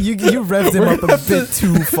 You revved him up a bit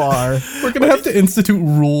too far. We're gonna have to institute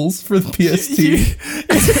rules for the PST.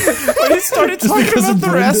 When he started talking because of about the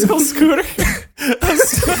Brendan. Rascal scooter,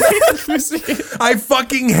 I was losing it. I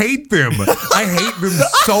fucking hate them. I hate them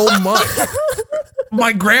so much.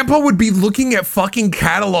 My grandpa would be looking at fucking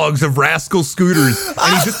catalogs of Rascal scooters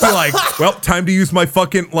and he'd just be like, well, time to use my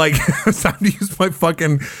fucking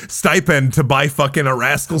stipend to buy fucking a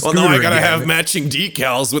Rascal Well, scooter. now I gotta again. have matching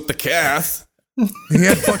decals with the Cath. He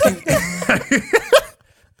had fucking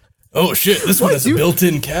Oh shit, this one has a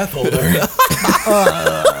built-in Cath holder.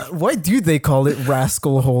 Why do they call it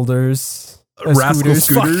rascal holders? Rascal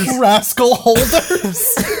scooters. Fucking rascal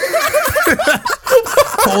holders.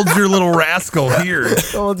 Hold your little rascal here.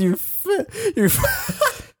 Oh, your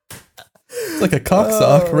It's like a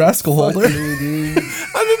cocksock rascal holder.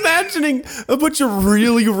 I'm imagining a bunch of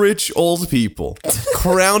really rich old people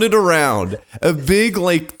crowded around a big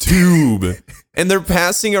like tube, and they're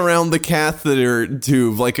passing around the catheter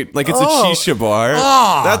tube like it's a shisha bar.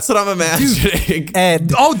 That's what I'm imagining.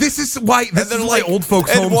 Ed. Oh, this is why old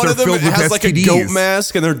folks' and homes one are of them filled with has STDs. like a goat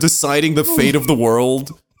mask, and they're deciding the fate of the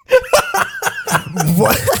world.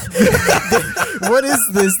 What? what is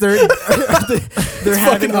this? They're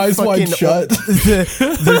having fucking eyes wide shut.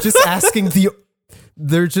 They're just asking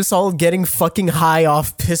they're just all getting fucking high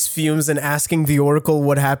off piss fumes and asking the Oracle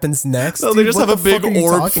what happens next. No, they Dude, just what have a the big fuck are you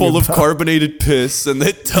orb talking full of about? carbonated piss, and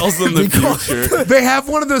it tells them the future. They have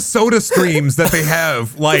one of those soda streams that they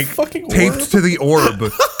have like fucking taped orb. to the orb.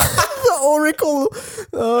 The Oracle.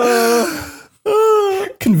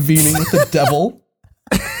 Convening with the devil.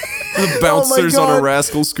 The bouncers on a God.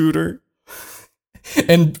 rascal scooter.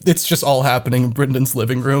 And it's just all happening in Brendan's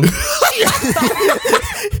living room.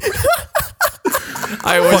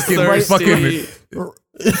 I was Fucking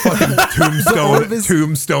orb is-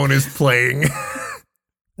 Tombstone is playing.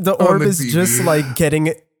 The On orb the is TV. just like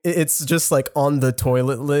getting. It's just like on the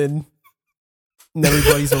toilet lid. And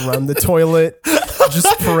everybody's around the toilet,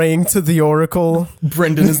 just praying to the Oracle.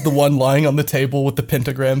 Brendan is the one lying on the table with the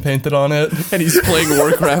pentagram painted on it. and he's playing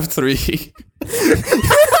Warcraft 3.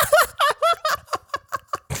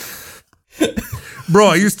 Bro,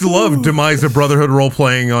 I used to love Demise of Brotherhood role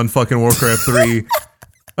playing on fucking Warcraft 3.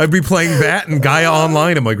 I'd be playing that and Gaia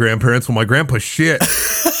Online at my grandparents when my grandpa shit.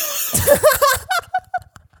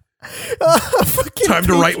 Time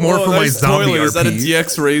to write more for my nice zombie toilet. Is that a RP.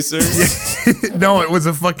 DX racer? No, it was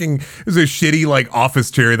a shitty like office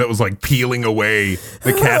chair that was like peeling away.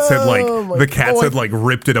 The cats had like my had like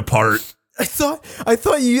ripped it apart. I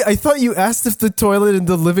thought you asked if the toilet in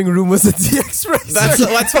the living room was a DX racer.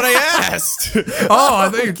 That's what I asked. Oh, I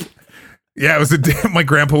think yeah, it was my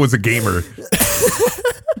grandpa was a gamer.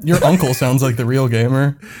 Your uncle sounds like the real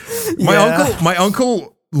gamer. My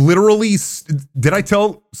uncle literally did I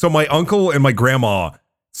tell so my uncle and my grandma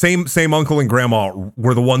same uncle and grandma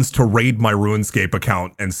were the ones to raid my RuneScape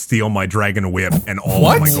account and steal my dragon whip and all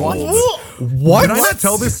of my gold. What? Did I not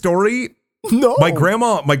tell this story? No. My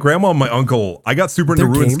grandma and my uncle, I got super into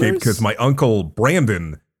They're RuneScape gamers? because my uncle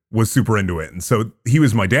Brandon was super into it. And so he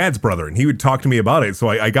was my dad's brother and he would talk to me about it. So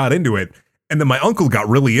I got into it. And then my uncle got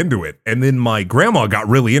really into it. And then my grandma got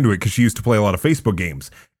really into it because she used to play a lot of Facebook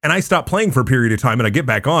games. And I stopped playing for a period of time and I get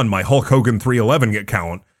back on my Hulk Hogan 311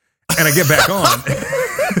 account. And I get back on.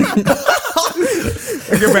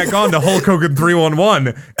 I get back on to Hulk Hogan 311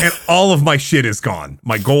 and all of my shit is gone.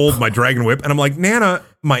 My gold, my dragon whip. And I'm like, Nana,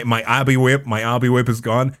 my obby whip is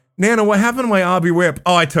gone. Nana, what happened to my obby whip?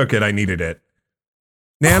 Oh, I took it. I needed it.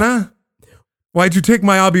 Nana, why'd you take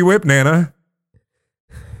my obby whip, Nana?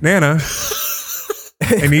 Nana,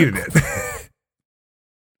 I needed it.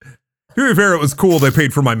 To be fair, it was cool. They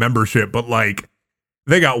paid for my membership, but like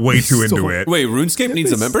they got way too into it. Wait, RuneScape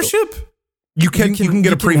needs a membership? You can get a you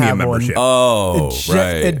can premium have one. membership. Oh, a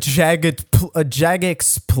right.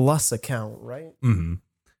 Jagex Plus account, right?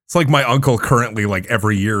 It's like my uncle currently, like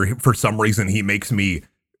every year, for some reason, he makes me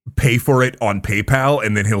pay for it on PayPal,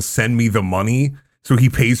 and then he'll send me the money. So he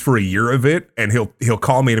pays for a year of it, and he'll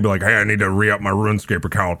call me and be like, "Hey, I need to re-up my RuneScape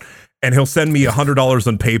account," and he'll send me $100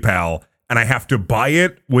 on PayPal, and I have to buy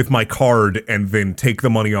it with my card, and then take the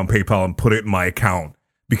money on PayPal and put it in my account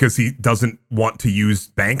because he doesn't want to use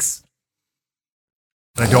banks.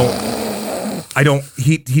 And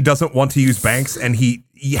he doesn't want to use banks, and he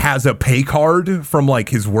has a pay card from like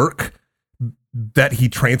his work that he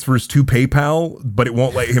transfers to PayPal, but it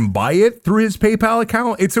won't let him buy it through his PayPal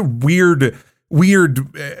account. It's a weird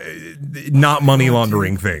not money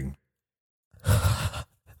laundering thing.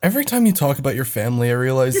 Every time you talk about your family, I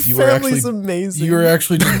realize Your family's amazing. You were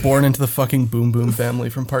actually just born into the fucking Boom Boom family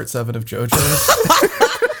from part 7 of JoJo's.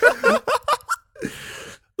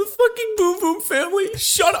 The fucking Boom Boom family.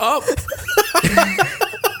 Shut up.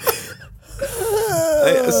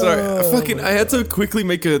 I had to quickly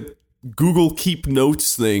make a Google Keep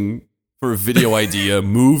Notes thing for a video idea.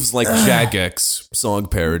 Moves like Jagex song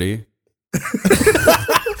parody.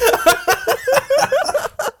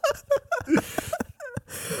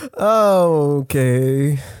 Oh,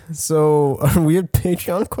 okay. So are we at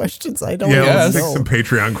Patreon questions? I don't Yeah, know. let's take some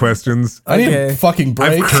Patreon questions. I need Okay. a fucking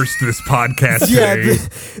break. I've cursed this podcast Yeah,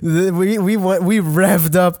 today. we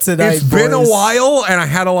revved up tonight. It's been a boys. while, and I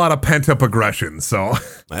had a lot of pent up aggression. So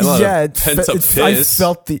I had a lot Yeah, of pent up piss. I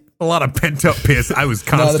felt the. a lot of pent up piss. I was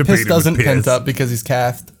no, the constipated. piss doesn't with piss. pent up because he's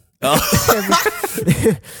Cath.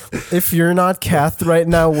 If you're not Cath right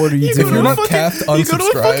now, what are you If doing? you're not Cath, You go to a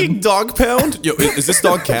unsubscribe. fucking dog pound? Yo, is this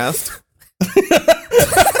dog Cath?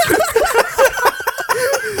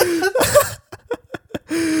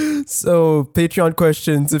 So Patreon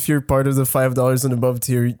questions. If you're part of the $5 and above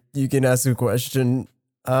tier, you can ask a question.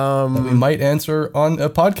 We might answer on a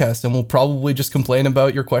podcast, and we'll probably just complain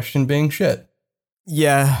about your question being shit.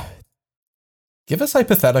 Yeah, Give us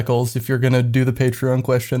hypotheticals if you're gonna do the Patreon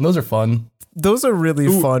question. Those are fun. Those are really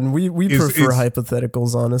fun. We prefer is-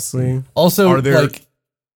 hypotheticals, honestly. Also, Are there- like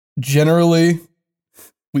generally,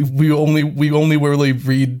 we only really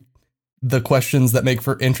read the questions that make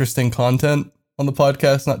for interesting content on the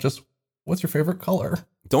podcast, not just what's your favorite color.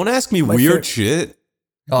 Don't ask me weird shit.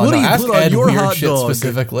 Oh, What no, do you ask put on Ed your weird hot shit dog?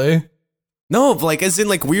 specifically. No, like as in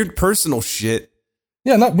like weird personal shit.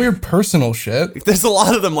 Yeah, not weird personal shit. There's a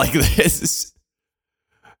lot of them like this.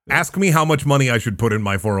 Ask me how much money I should put in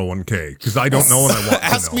my 401k because I don't know and I want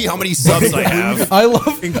Ask to me know. how many subs I have. I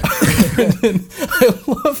love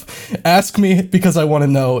ask me because I want to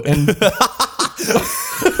know, and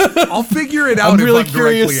I'll figure it out I'm if really I'm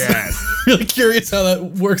directly curious. asked. really curious how that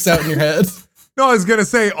works out in your head. No, I was gonna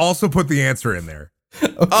say also put the answer in there.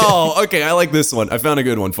 Oh, okay. I like this one. I found a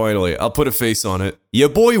good one, finally. I'll put a face on it. Your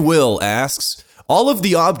boy Will asks, all of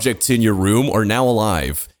the objects in your room are now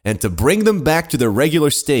alive, and to bring them back to their regular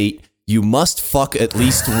state, you must fuck at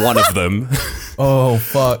least one of them. Oh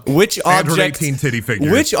fuck! Which Android object? 18 titty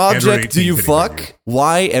figure. Which Android object do 18 you titty fuck? figure.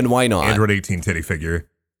 Why and why not? Android 18 titty figure.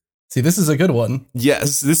 See, this is a good one.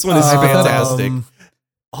 Yes, this one is Um, fantastic.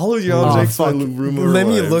 All of your objects fuck. in the room are Let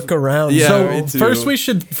me alive. look around. Yeah, So me too. first we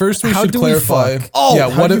should How do we clarify. fuck? Oh, yeah.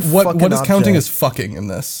 how What do you fuck what an is counting object? as fucking in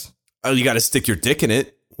this? Oh, you got to stick your dick in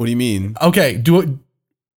it. What do you mean? Okay. Do it.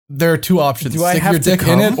 There are two options: Do I stick have your to dick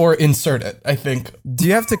in come? it or insert it. I think. Do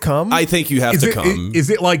you have to come? I think you have Is to it, come. is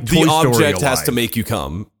it like Toy the Story object has alive? to make you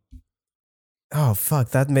come. Oh fuck,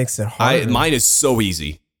 that makes it hard. Mine is so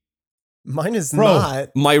easy. Mine is Bro. not.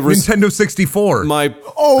 My Nintendo 64. my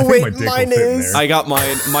Oh I think wait, my dick will mine fit in is. there. I got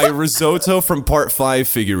my risotto from Part 5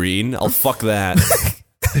 figurine. I'll fuck that.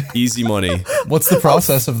 Easy money. What's the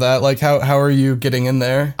process of that? Like, how are you getting in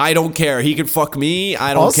there? I don't care. He can fuck me.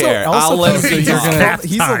 I don't Also, care. also I'll let him so be you're off. gonna- Cath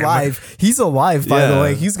he's time. alive. He's alive, by the Yeah.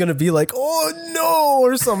 way. He's gonna be like, oh no,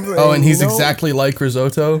 or something. Oh, and he's you know? exactly like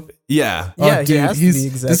risotto. Yeah. Yeah, Oh, he dude, has to he's- be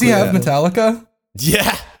exactly Does he have that. Metallica?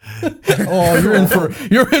 Yeah. Oh,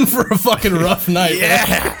 you're in for a fucking rough night.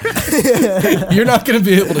 Yeah. Man. You're not gonna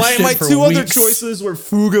be able to. My shit for two other weeks. choices were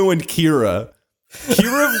Fugo and Kira.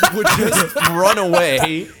 Kira would just run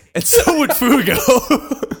away, and so would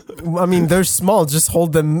Fugo. I mean, they're small. Just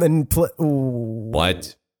hold them and play. Ooh,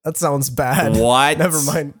 What? that sounds bad. What? Never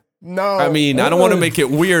mind. No. I mean, I don't want to make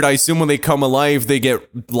it weird. I assume when they come alive, they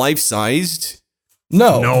get life-sized.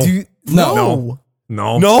 No, No. Do you, No. no.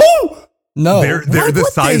 No. No? no. They're Why the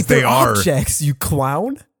would size they They're are. Objects, you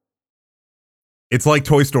clown. It's like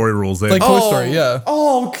Toy Story rules. They Like Toy Story, yeah,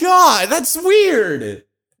 Oh, God. That's weird.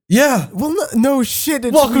 yeah. Well, no shit.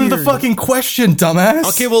 It's Welcome to the weird. fucking question, dumbass.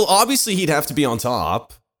 Okay, well, obviously, he'd have to be on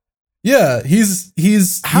top. Yeah, he's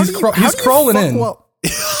How do you- how he's do you crawling fuck in. Well,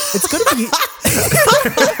 it's gonna be.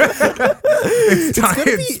 it's time.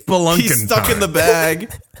 gonna It's be- spelunking He's stuck time. in the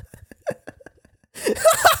bag.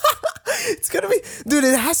 It's gonna be, dude.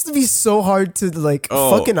 It has to be so hard to like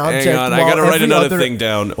fuck an object. Hang on. I while gotta write every another other- thing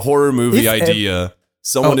down. Horror movie If ev- idea.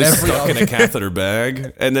 Someone Oh, is every stuck in a catheter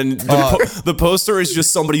bag, and then the poster is just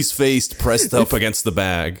somebody's face pressed up against the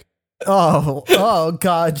bag. Oh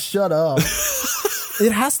God! Shut up.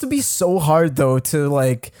 It has to be so hard though to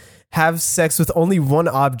like have sex with only one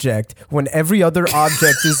object when every other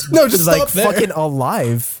object is No, just like stop there. fucking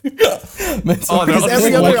alive. Man, so Oh, they're all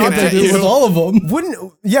every why other can't they object do it is- with all of them?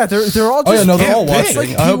 Wouldn't? Yeah, they're all. Just, Oh yeah, no, they're all it's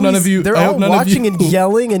watching. like I hope none of Pee-wee's- you. They're I all hope none of watching you. and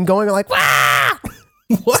yelling and going like, "Wah!"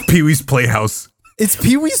 Pee-wee's Playhouse. It's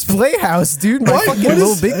Pee-wee's Playhouse, dude. My fucking What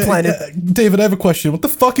Little is- Big Planet. David, I have a question. What the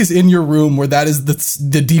fuck is in your room where that is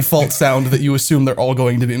the default sound that you assume they're all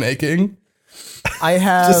going to be making? I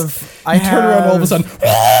have. I You turn around all of a have- sudden.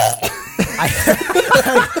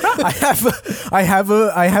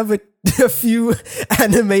 I have a few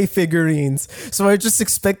anime figurines, so I just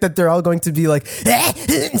expect that they're all going to be like.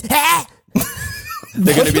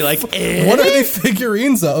 They're gonna be like, What are they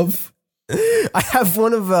figurines of? I have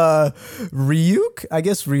one of Ryuk. I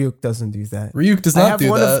guess Ryuk doesn't do that. Ryuk does I not have do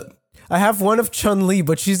one that. of. I have one of Chun-Li,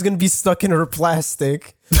 but she's gonna be stuck in her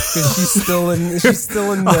plastic because she's still in. She's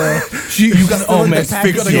still in the. You got. Oh in man, the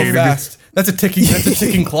you gotta go packaging. fast. That's a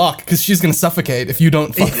ticking clock because she's gonna suffocate if you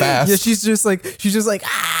don't fuck fast. Yeah, she's just like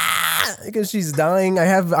because she's dying. I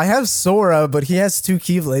have Sora, but he has 2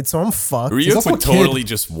 Keyblades, so I'm fucked. Ryuk also would a kid. totally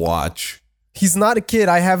just watch. He's not a kid.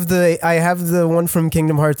 I have the one from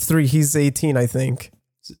Kingdom Hearts 3. He's 18, I think.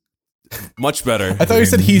 Much better. I thought you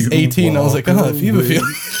said he's You 18. I was like, oh, if you have a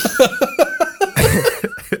feeling.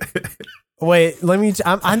 Wait, let me.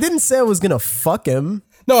 I didn't say I was gonna fuck him.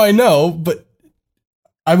 No, I know, but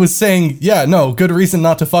I was saying, yeah, no, good reason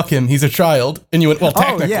not to fuck him. He's a child, and you went, well,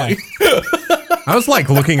 Oh, technically. yeah. I was like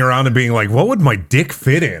looking around and being like, what would my dick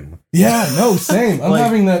fit in? Yeah, no, same. I'm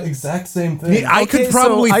having that exact same thing. I could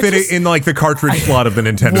probably fit it in like the cartridge slot of the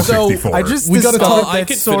Nintendo 64. I just We gotta discovered talk- I that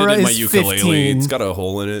could fit Sora it in my is ukulele. 15. It's got a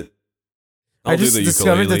hole in it. I just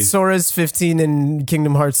discovered that Sora is 15 in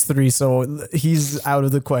Kingdom Hearts 3, so he's out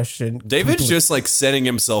of the question. David's just like setting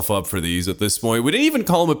himself up for these at this point. We didn't even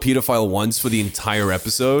call him a pedophile once for the entire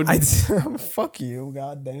episode. Fuck you,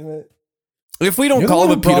 god damn it. If we don't You're the call one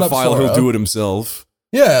him a who brought up pedophile, he'll Sora. do it himself.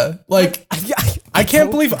 Yeah, like I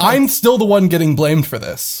can't believe I'm still the one getting blamed for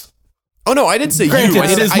this. Oh no, I didn't say Granted, you.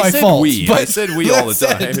 it is I my said fault, we. but I said we all the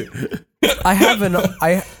that's it. time. I haven't.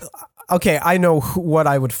 Okay, I know what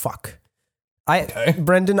I would fuck.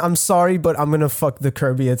 Brendan, I'm sorry, but I'm gonna fuck the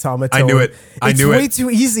Kirby automaton. I knew it. It's way too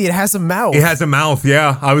easy. It has a mouth. It has a mouth,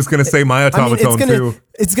 yeah. I was going to say my automaton too.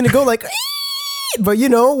 It's gonna go like, but you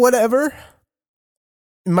know, whatever.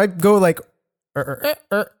 It might go like.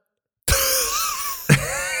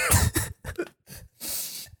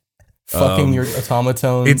 Fucking your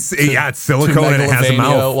automaton. It's to silicone and it has a Megalovania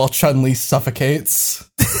mouth. while Chun-Li suffocates.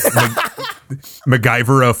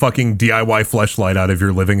 MacGyver a fucking DIY fleshlight out of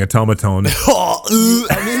your living automaton.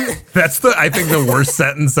 That's I think the worst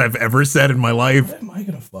sentence I've ever said in my life. What am I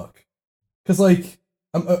gonna fuck? Because like,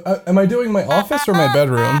 am I doing my office or my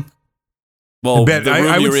bedroom? Well, Bet- the room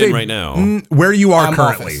I would you're say, in right now. Where you are I'm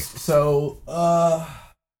currently. office. So,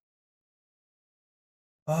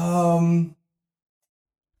 I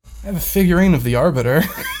have a figurine of the Arbiter,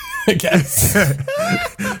 I guess.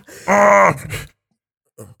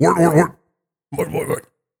 What?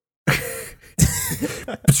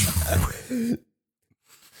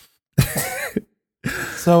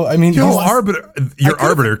 So, I mean, Your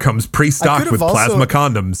arbiter comes pre-stocked could've with also- plasma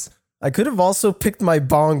condoms. I could have also picked my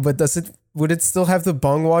bong, but would it still have the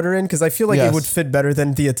bong water in? Because I feel like it Yes. would fit better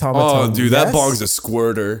than the automaton. Oh, dude, that Yes? bong's a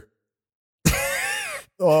squirter.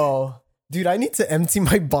 Oh, dude, I need to empty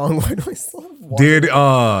my bong. Why do I still have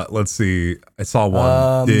water? Let's see. I saw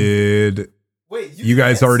one. Did Wait, you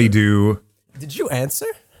guys already do? Did you answer?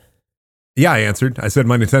 Yeah, I answered. I said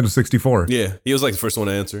my Nintendo 64. Yeah, he was like the first one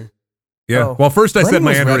to answer. Yeah. Oh. Well, first I said Brendan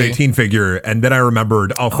my was Android ready. 18 figure, and then I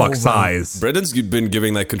remembered, fuck, right. size. Brendan's been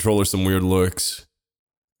giving that controller some weird looks.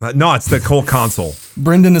 No, it's the whole console.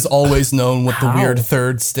 Brendan has always known what the How? weird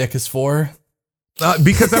third stick is for.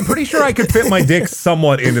 Because I'm pretty sure I could fit my dick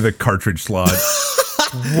somewhat into the cartridge slot.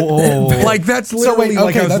 Whoa. Like, that's So literally wait,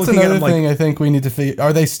 like I okay, was that's looking at another them like, thing I think we need to figure.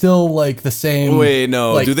 Are they still like the same? Wait,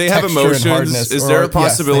 no. like, Do they have texture and emotions? hardness, Is or- there a yes, they have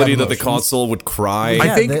possibility that the emotions. console would cry?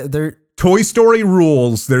 I think- they're Toy Story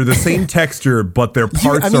rules. They're the same texture, but their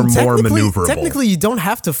parts are more maneuverable. Technically, you don't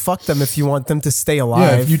have to fuck them if you want them to stay Yeah,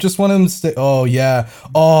 alive. if you just want them to stay. Oh yeah.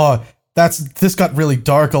 Oh, this got really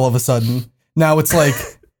dark all of a sudden. Now it's like,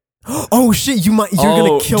 oh shit, you're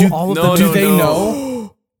gonna kill all of no, them. do no, they no.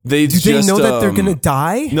 know? They Do they know that they're gonna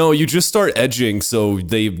die? No, you just start edging, so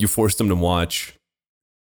you force them to watch.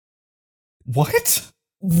 What?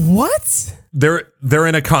 What? They're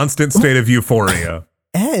in a constant state of euphoria.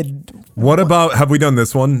 Ed, What about, have we done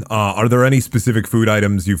this one? Are there any specific food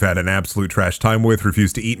items you've had an absolute trash time with,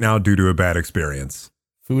 refuse to eat now due to a bad experience?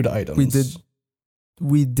 Food items.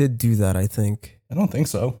 we did do that. I think I don't think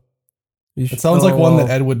so. You It sounds like one that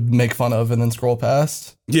oh, Ed would make fun of and then scroll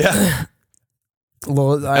past. Yeah.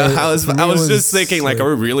 Well, I for me, was it just thinking, like,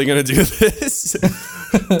 are we really going to do this?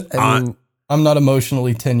 I mean, I'm not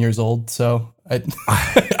emotionally 10 years old, so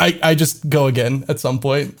I just go again at some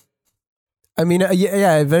point.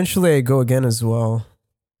 yeah. Eventually, I go again as well.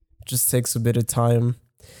 Just takes a bit of time.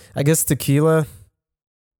 I guess tequila.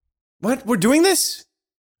 What? We're doing this?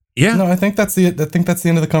 Yeah. No, I think that's the end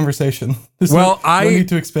of the conversation. There's Well, no need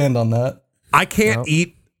to expand on that. I can't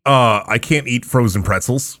eat frozen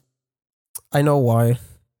pretzels. I know why.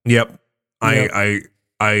 Yep. Yep.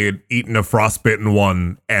 I had eaten a frostbitten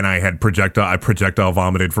one and I projectile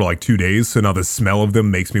vomited for like 2 days. So now the smell of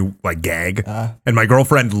them makes me like gag. And my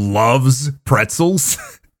girlfriend loves pretzels.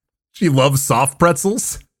 She loves soft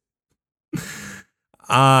pretzels.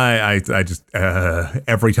 I just,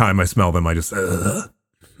 every time I smell them, I just,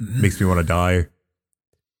 makes me want to die.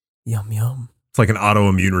 Yum yum. It's like an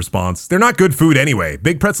autoimmune response. They're not good food anyway.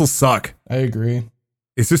 Big pretzels suck. I agree.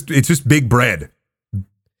 It's just big bread.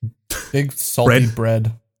 Big salty Bread.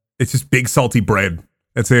 bread. It's just big salty bread.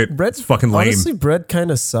 That's it. It's fucking lame. Honestly, bread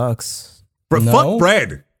kind of sucks. No. Fuck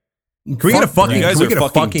bread. Can we get a fucking? You guys Can we are get a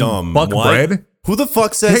fucking fucking dumb. fuck What? bread? Who the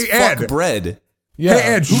fuck says Hey, Ed. fuck bread? Yeah,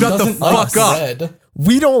 Hey, Ed, who shut the doesn't like fuck up. bread?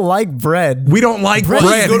 We don't like bread. We don't like bread.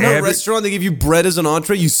 You go to a Ed. restaurant, they give you bread as an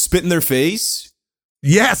entree, you spit in their face?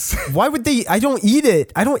 Yes. Why would they? I don't eat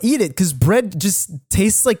it. I don't eat it because bread just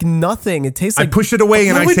tastes like nothing. It tastes I like push it away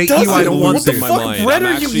and No, I it say, doesn't. ew, I don't want What the to. fuck bread I'm are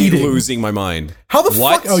you actually eating? losing my mind. How the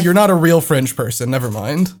What? fuck? Oh, you're not a real French person. Never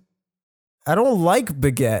mind. I don't like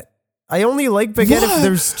baguette. I only like baguette What? if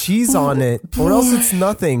there's cheese on it, or else it's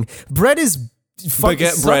nothing. Bread is fucking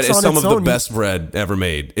Baguette bread sucks is on some its of the own. best bread ever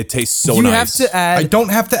made. It tastes so you nice. have to add. I don't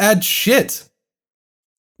have to add shit.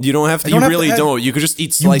 You don't have to. I don't You have really to add- don't. You could just eat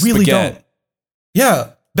You sliced really baguette. don't. Yeah,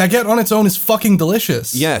 baguette on its own is fucking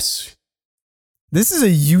delicious. Yes. This is a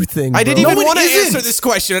you thing. I didn't bro. even it want to isn't. answer this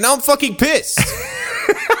question, and now I'm fucking pissed.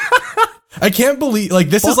 I can't believe like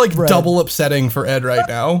this is Fuck like bread. double upsetting for Ed right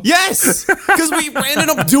now. Yes, because we ended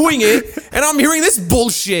up doing it, and I'm hearing this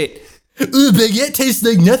bullshit. Ooh, baguette tastes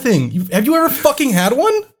like nothing. Have you ever fucking had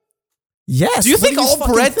one? Yes. Do you what think all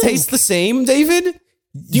fucking bread think? tastes the same, David?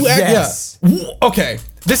 You act- Yes. Yeah. Okay,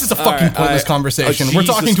 this is a fucking pointless conversation. We're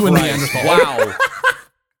talking to a Neanderthal. Wow.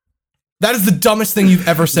 That is the dumbest thing you've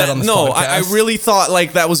ever said on this No, podcast. I really thought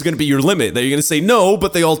like that was going to be your limit. That you're going to say no,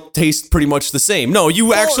 but they all taste pretty much the same. No,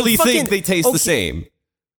 you actually fucking- think they taste okay. the same.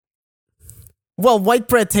 Well, white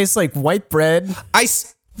bread tastes like white bread.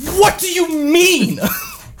 What do you mean?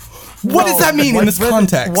 What does that mean in White this bread-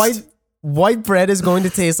 context? White bread is going to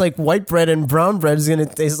taste like white bread, and brown bread is going to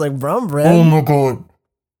taste like brown bread. Oh my god.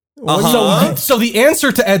 Uh-huh. So the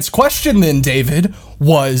answer to Ed's question then, David,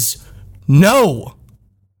 was no.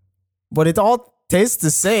 But it all tastes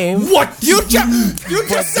the same. What? You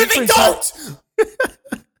just said they don't.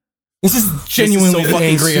 This is genuinely so the fucking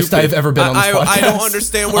angriest stupid. I've ever been on this podcast. I don't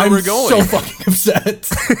understand where I'm we're going. so fucking upset.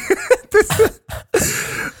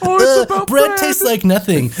 bread tastes like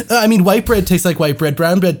nothing. I mean, white bread tastes like white bread.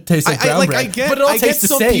 Brown bread tastes like brown bread. I get, but it all I get tastes the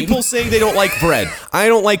some same. people saying they don't like bread. I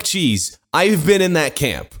don't like cheese. I've been in that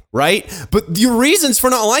camp, right? But your reasons for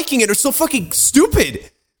not liking it are so fucking stupid.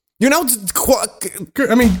 You're now.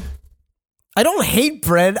 I mean, I don't hate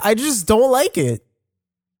bread. I just don't like it.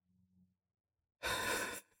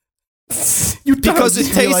 Because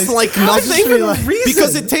it tastes like nothing. realized-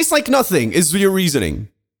 Because it tastes like nothing is your reasoning.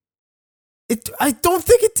 I don't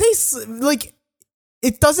think it tastes like.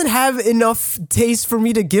 It doesn't have enough taste for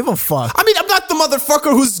me to give a fuck. I mean, I'm not the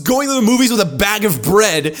motherfucker who's going to the movies with a bag of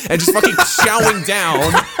bread and just fucking chowing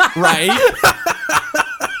down, right?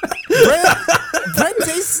 Bread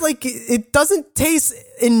tastes like it doesn't taste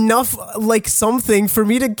enough like something for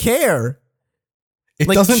me to care. it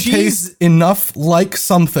Like doesn't cheese- taste enough like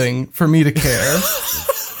something for me to care.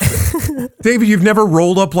 David, you've never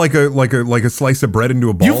rolled up like a slice of bread into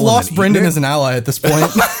a ball. You've and lost then Brendan eaten as an ally at this point.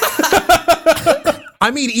 I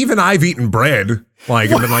mean, even I've eaten bread. Like,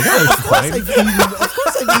 I've been like, oh, this is fine. Of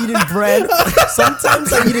course I've eaten bread.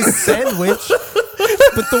 Sometimes I eat a sandwich,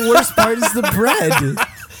 but the worst part is the bread.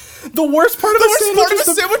 The worst part of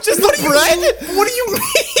the sandwich is the bread? What do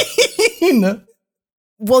you mean?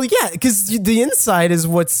 Well, yeah, because the inside is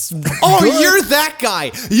what's. Oh, good. you're that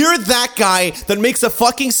guy. You're that guy that makes a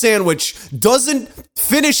fucking sandwich, doesn't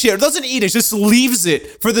finish it, or doesn't eat it, just leaves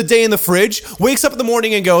it for the day in the fridge, wakes up in the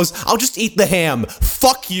morning and goes, I'll just eat the ham.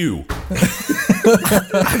 Fuck you.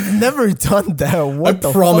 I've never done that. What I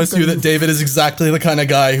the promise fuck you are that David is exactly the kind of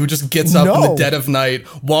guy who just gets up in the No. dead of night,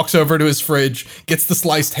 walks over to his fridge, gets the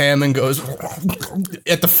sliced ham, and goes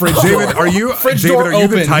at the fridge door. David, are you Fridge David, door are you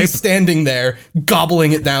open. the type? He's standing there,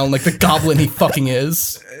 gobbling it down like the goblin he fucking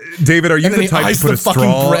is. David, are you And then the he type eyes to put the a fucking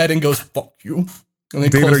straw? bread and goes, "Fuck you." And then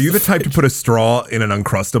David, are closes you the type to fridge. put a straw in an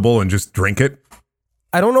Uncrustable and just drink it?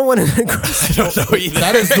 I don't know what an I don't know either.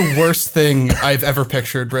 That is the worst thing I've ever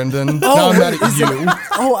pictured, Brendan. Now I'm mad at you.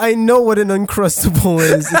 Oh, I know what an Uncrustable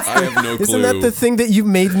is. It's I have no clue. Isn't that the thing that you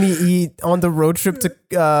made me eat on the road trip to?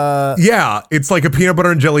 Yeah, it's like a peanut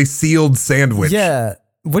butter and jelly sealed sandwich. Yeah.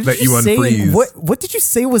 What did That you say? unfreeze. What did you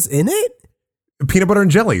say was in it? Peanut butter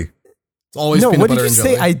and jelly. It's always No, peanut what did butter you and say?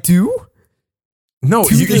 jelly. I do. No,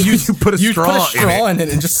 you put a You straw, put a straw in it. in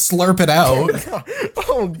it and just slurp it out.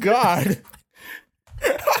 Oh God.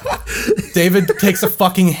 David takes a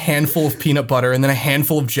fucking handful of peanut butter and then a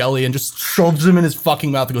handful of jelly and just shoves them in his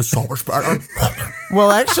fucking mouth and goes, so much better. Well,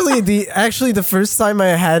 actually, the first time I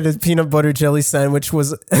had a peanut butter jelly sandwich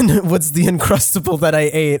was the Uncrustable that I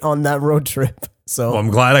ate on that road trip. So Well, I'm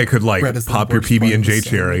glad I could like Bread is the pop your worst part PB of and the J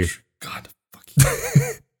cherry. sandwich. God, fuck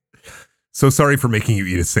you. So sorry for making you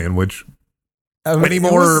eat a sandwich. Any it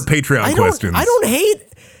more was- Patreon questions? I don't hate.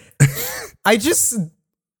 I just.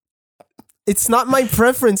 It's not my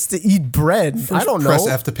preference to eat bread. I don't Press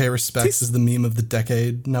know. F to pay respects is the meme of the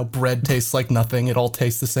decade. Now bread tastes like nothing. It all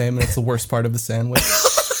tastes the same, and it's the worst part of the sandwich.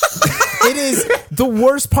 It is the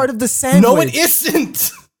worst part of the sandwich. No, it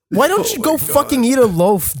isn't. Why don't you go fucking eat a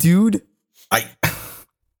loaf, dude?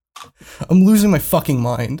 I'm losing my fucking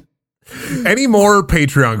mind. Any more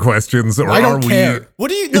Patreon questions, or I don't are care. What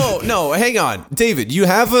do you? No. Hang on, David. You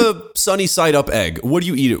have a sunny side up egg. What do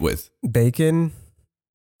you eat it with? Bacon,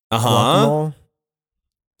 Uh-huh. guacamole.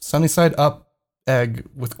 Sunny side up egg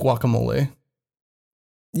with guacamole.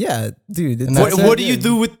 Yeah, dude. And What, that's what it. do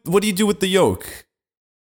you do with the yolk?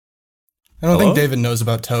 I don't Hello? think David knows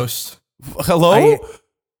about toast. Hello?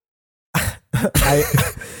 I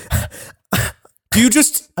Do you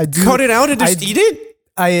just I do- cut it out and just I- eat it?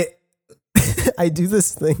 I do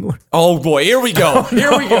this thing where Oh boy, here we go.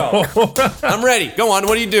 I'm ready. Go on.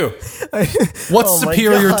 What do you do? What's Oh my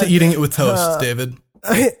superior God. to eating it with toast, David?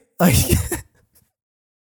 I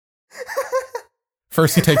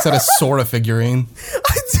First, he takes out a Sora figurine.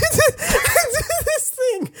 I do this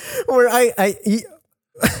thing where I eat.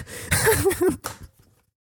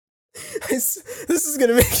 This is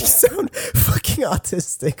gonna make you sound fucking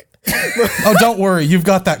autistic. Oh, don't worry, you've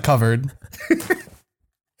got that covered.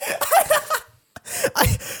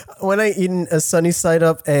 When I eat a sunny side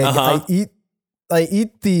up egg, Uh-huh. I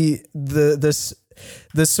eat the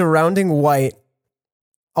surrounding white,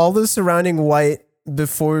 all the surrounding white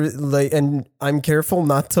before, like, and I'm careful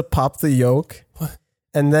not to pop the yolk. What?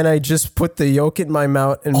 And then I just put the yolk in my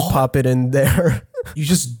mouth and pop it in there.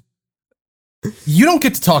 You don't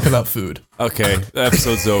get to talk about food. Okay, the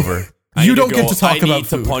episode's over. You don't get to talk about I need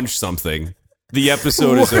food. to punch something. The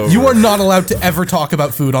episode is over. You are not allowed to ever talk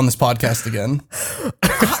about food on this podcast again.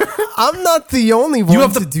 I'm not the only one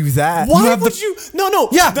have to the- do that. You Why have would the- you? No.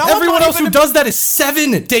 Yeah, Now I'm everyone not else who even- does that is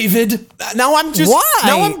 7, David. Now I'm just. Why?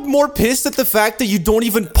 Now I'm more pissed at the fact that you don't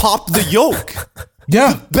even pop the yolk.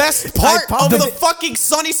 Yeah. Best part popped of the- the fucking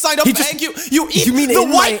sunny side up He just- egg. You eat You mean the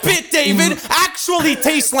in white my- bit, David. Actually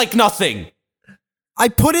tastes like nothing. I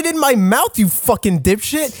put it in my mouth, you fucking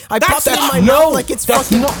dipshit. I That's popped it in not- my no, mouth like it's that's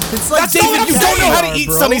fucking. not- It's like that's not David, what you I'm don't know how to saying, eat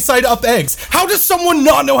bro. sunny side up eggs. How does someone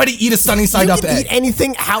not know how to eat a sunny side You up can egg? eat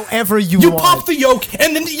anything however you You want. pop the yolk,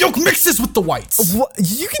 and then the yolk mixes with the whites.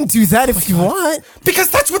 You can do that if you want. Because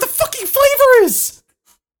that's what the fucking flavor is.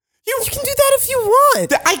 You can do that if you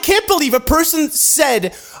want. I can't believe a person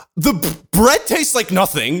said the bread tastes like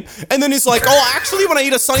nothing, and then it's like, oh, actually, when I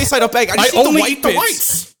eat a sunny side up egg, I just eat only the white eat the bits.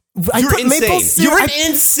 whites. You're put maple insane. syrup- You're an I-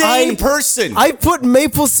 insane I- person. I put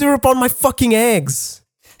maple syrup on my fucking eggs.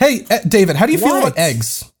 Hey, David, how do you feel What? about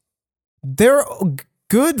eggs? They're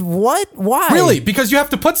good. What? Why? Really? Because you have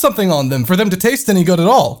to put something on them for them to taste any good at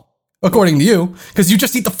all, according to you. Because you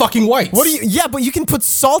just eat the fucking whites. What do you? Yeah, but you can put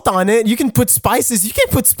salt on it. You can put spices. You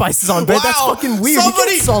can't put spices on bread. That's Wow. fucking weird.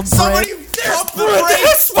 Somebody, you can't salt somebody bread. pop the Bread bread.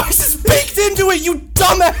 has spices baked into it, you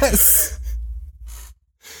dumbass!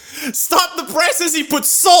 Stop the presses. He puts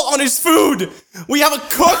salt on his food. We have a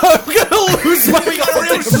cook. I'm gonna lose my We got a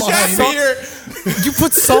real fucking chef mind. here. You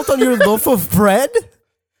put salt on your loaf of bread?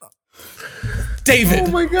 David, Oh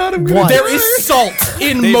my god, I'm What? there is salt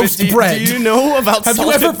in most do, bread. Do you know about Have you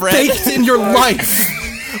salted ever bread? baked in your life?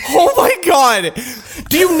 Oh my god.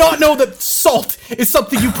 Do you not know that salt is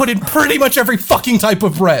something you put in pretty much every fucking type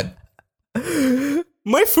of bread?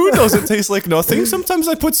 My food doesn't taste like nothing. Sometimes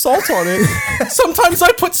I put salt on it. Sometimes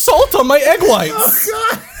I put salt on my egg whites.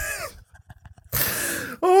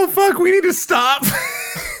 Oh fuck, we need to stop.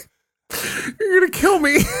 You're gonna kill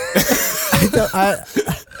me.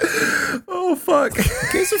 Oh fuck. You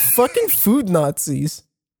guys are fucking food Nazis.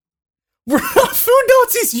 We're not food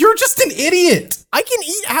Nazis. You're just an idiot. I can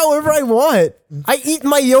eat however I want. I eat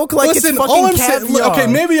my yolk like Listen, it's all fucking I'm saying, caviar. okay,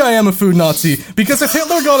 maybe I am a food Nazi because if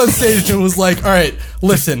Hitler got on stage and was like, "All right,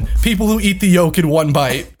 listen, people who eat the yolk in one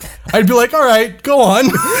bite," I'd be like, "All right, go on."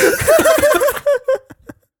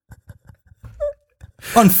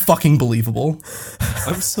 Unfucking believable.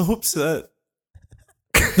 I'm so upset.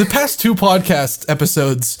 The past 2 podcast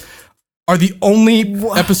episodes are the only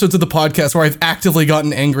episodes of the podcast where I've actively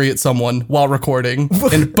gotten angry at someone while recording,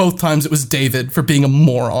 and both times it was David for being a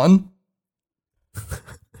moron.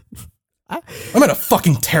 I'm in a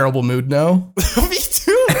fucking terrible mood now. Me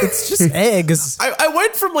too. It's just eggs. I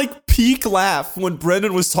went from like peak laugh when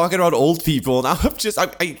Brendan was talking about old people, and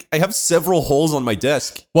I have several holes on my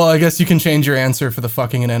desk. Well, I guess you can change your answer for the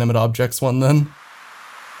fucking inanimate objects one then.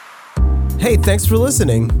 Hey, thanks for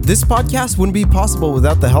listening. This podcast wouldn't be possible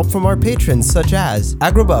without the help from our patrons such as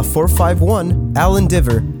Agrabah451, Alan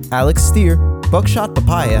Diver, Alex Steer, Buckshot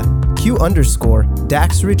Papaya, Q_,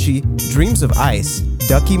 Dax Ritchie, Dreams of Ice,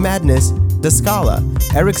 Ducky Madness, Descala,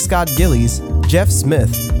 Eric Scott Gillies, Jeff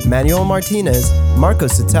Smith, Manuel Martinez, Marco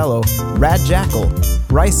Sotelo, Rad Jackal,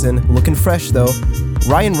 Ryson, looking fresh though,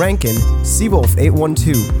 Ryan Rankin,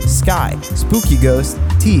 Seawolf812, Sky, Spooky Ghost,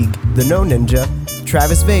 Teague, The No Ninja,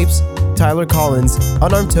 Travis Vapes, Tyler Collins,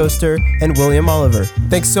 Unarmed Toaster, and William Oliver.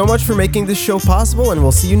 Thanks so much for making this show possible, and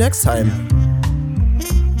we'll see you next time.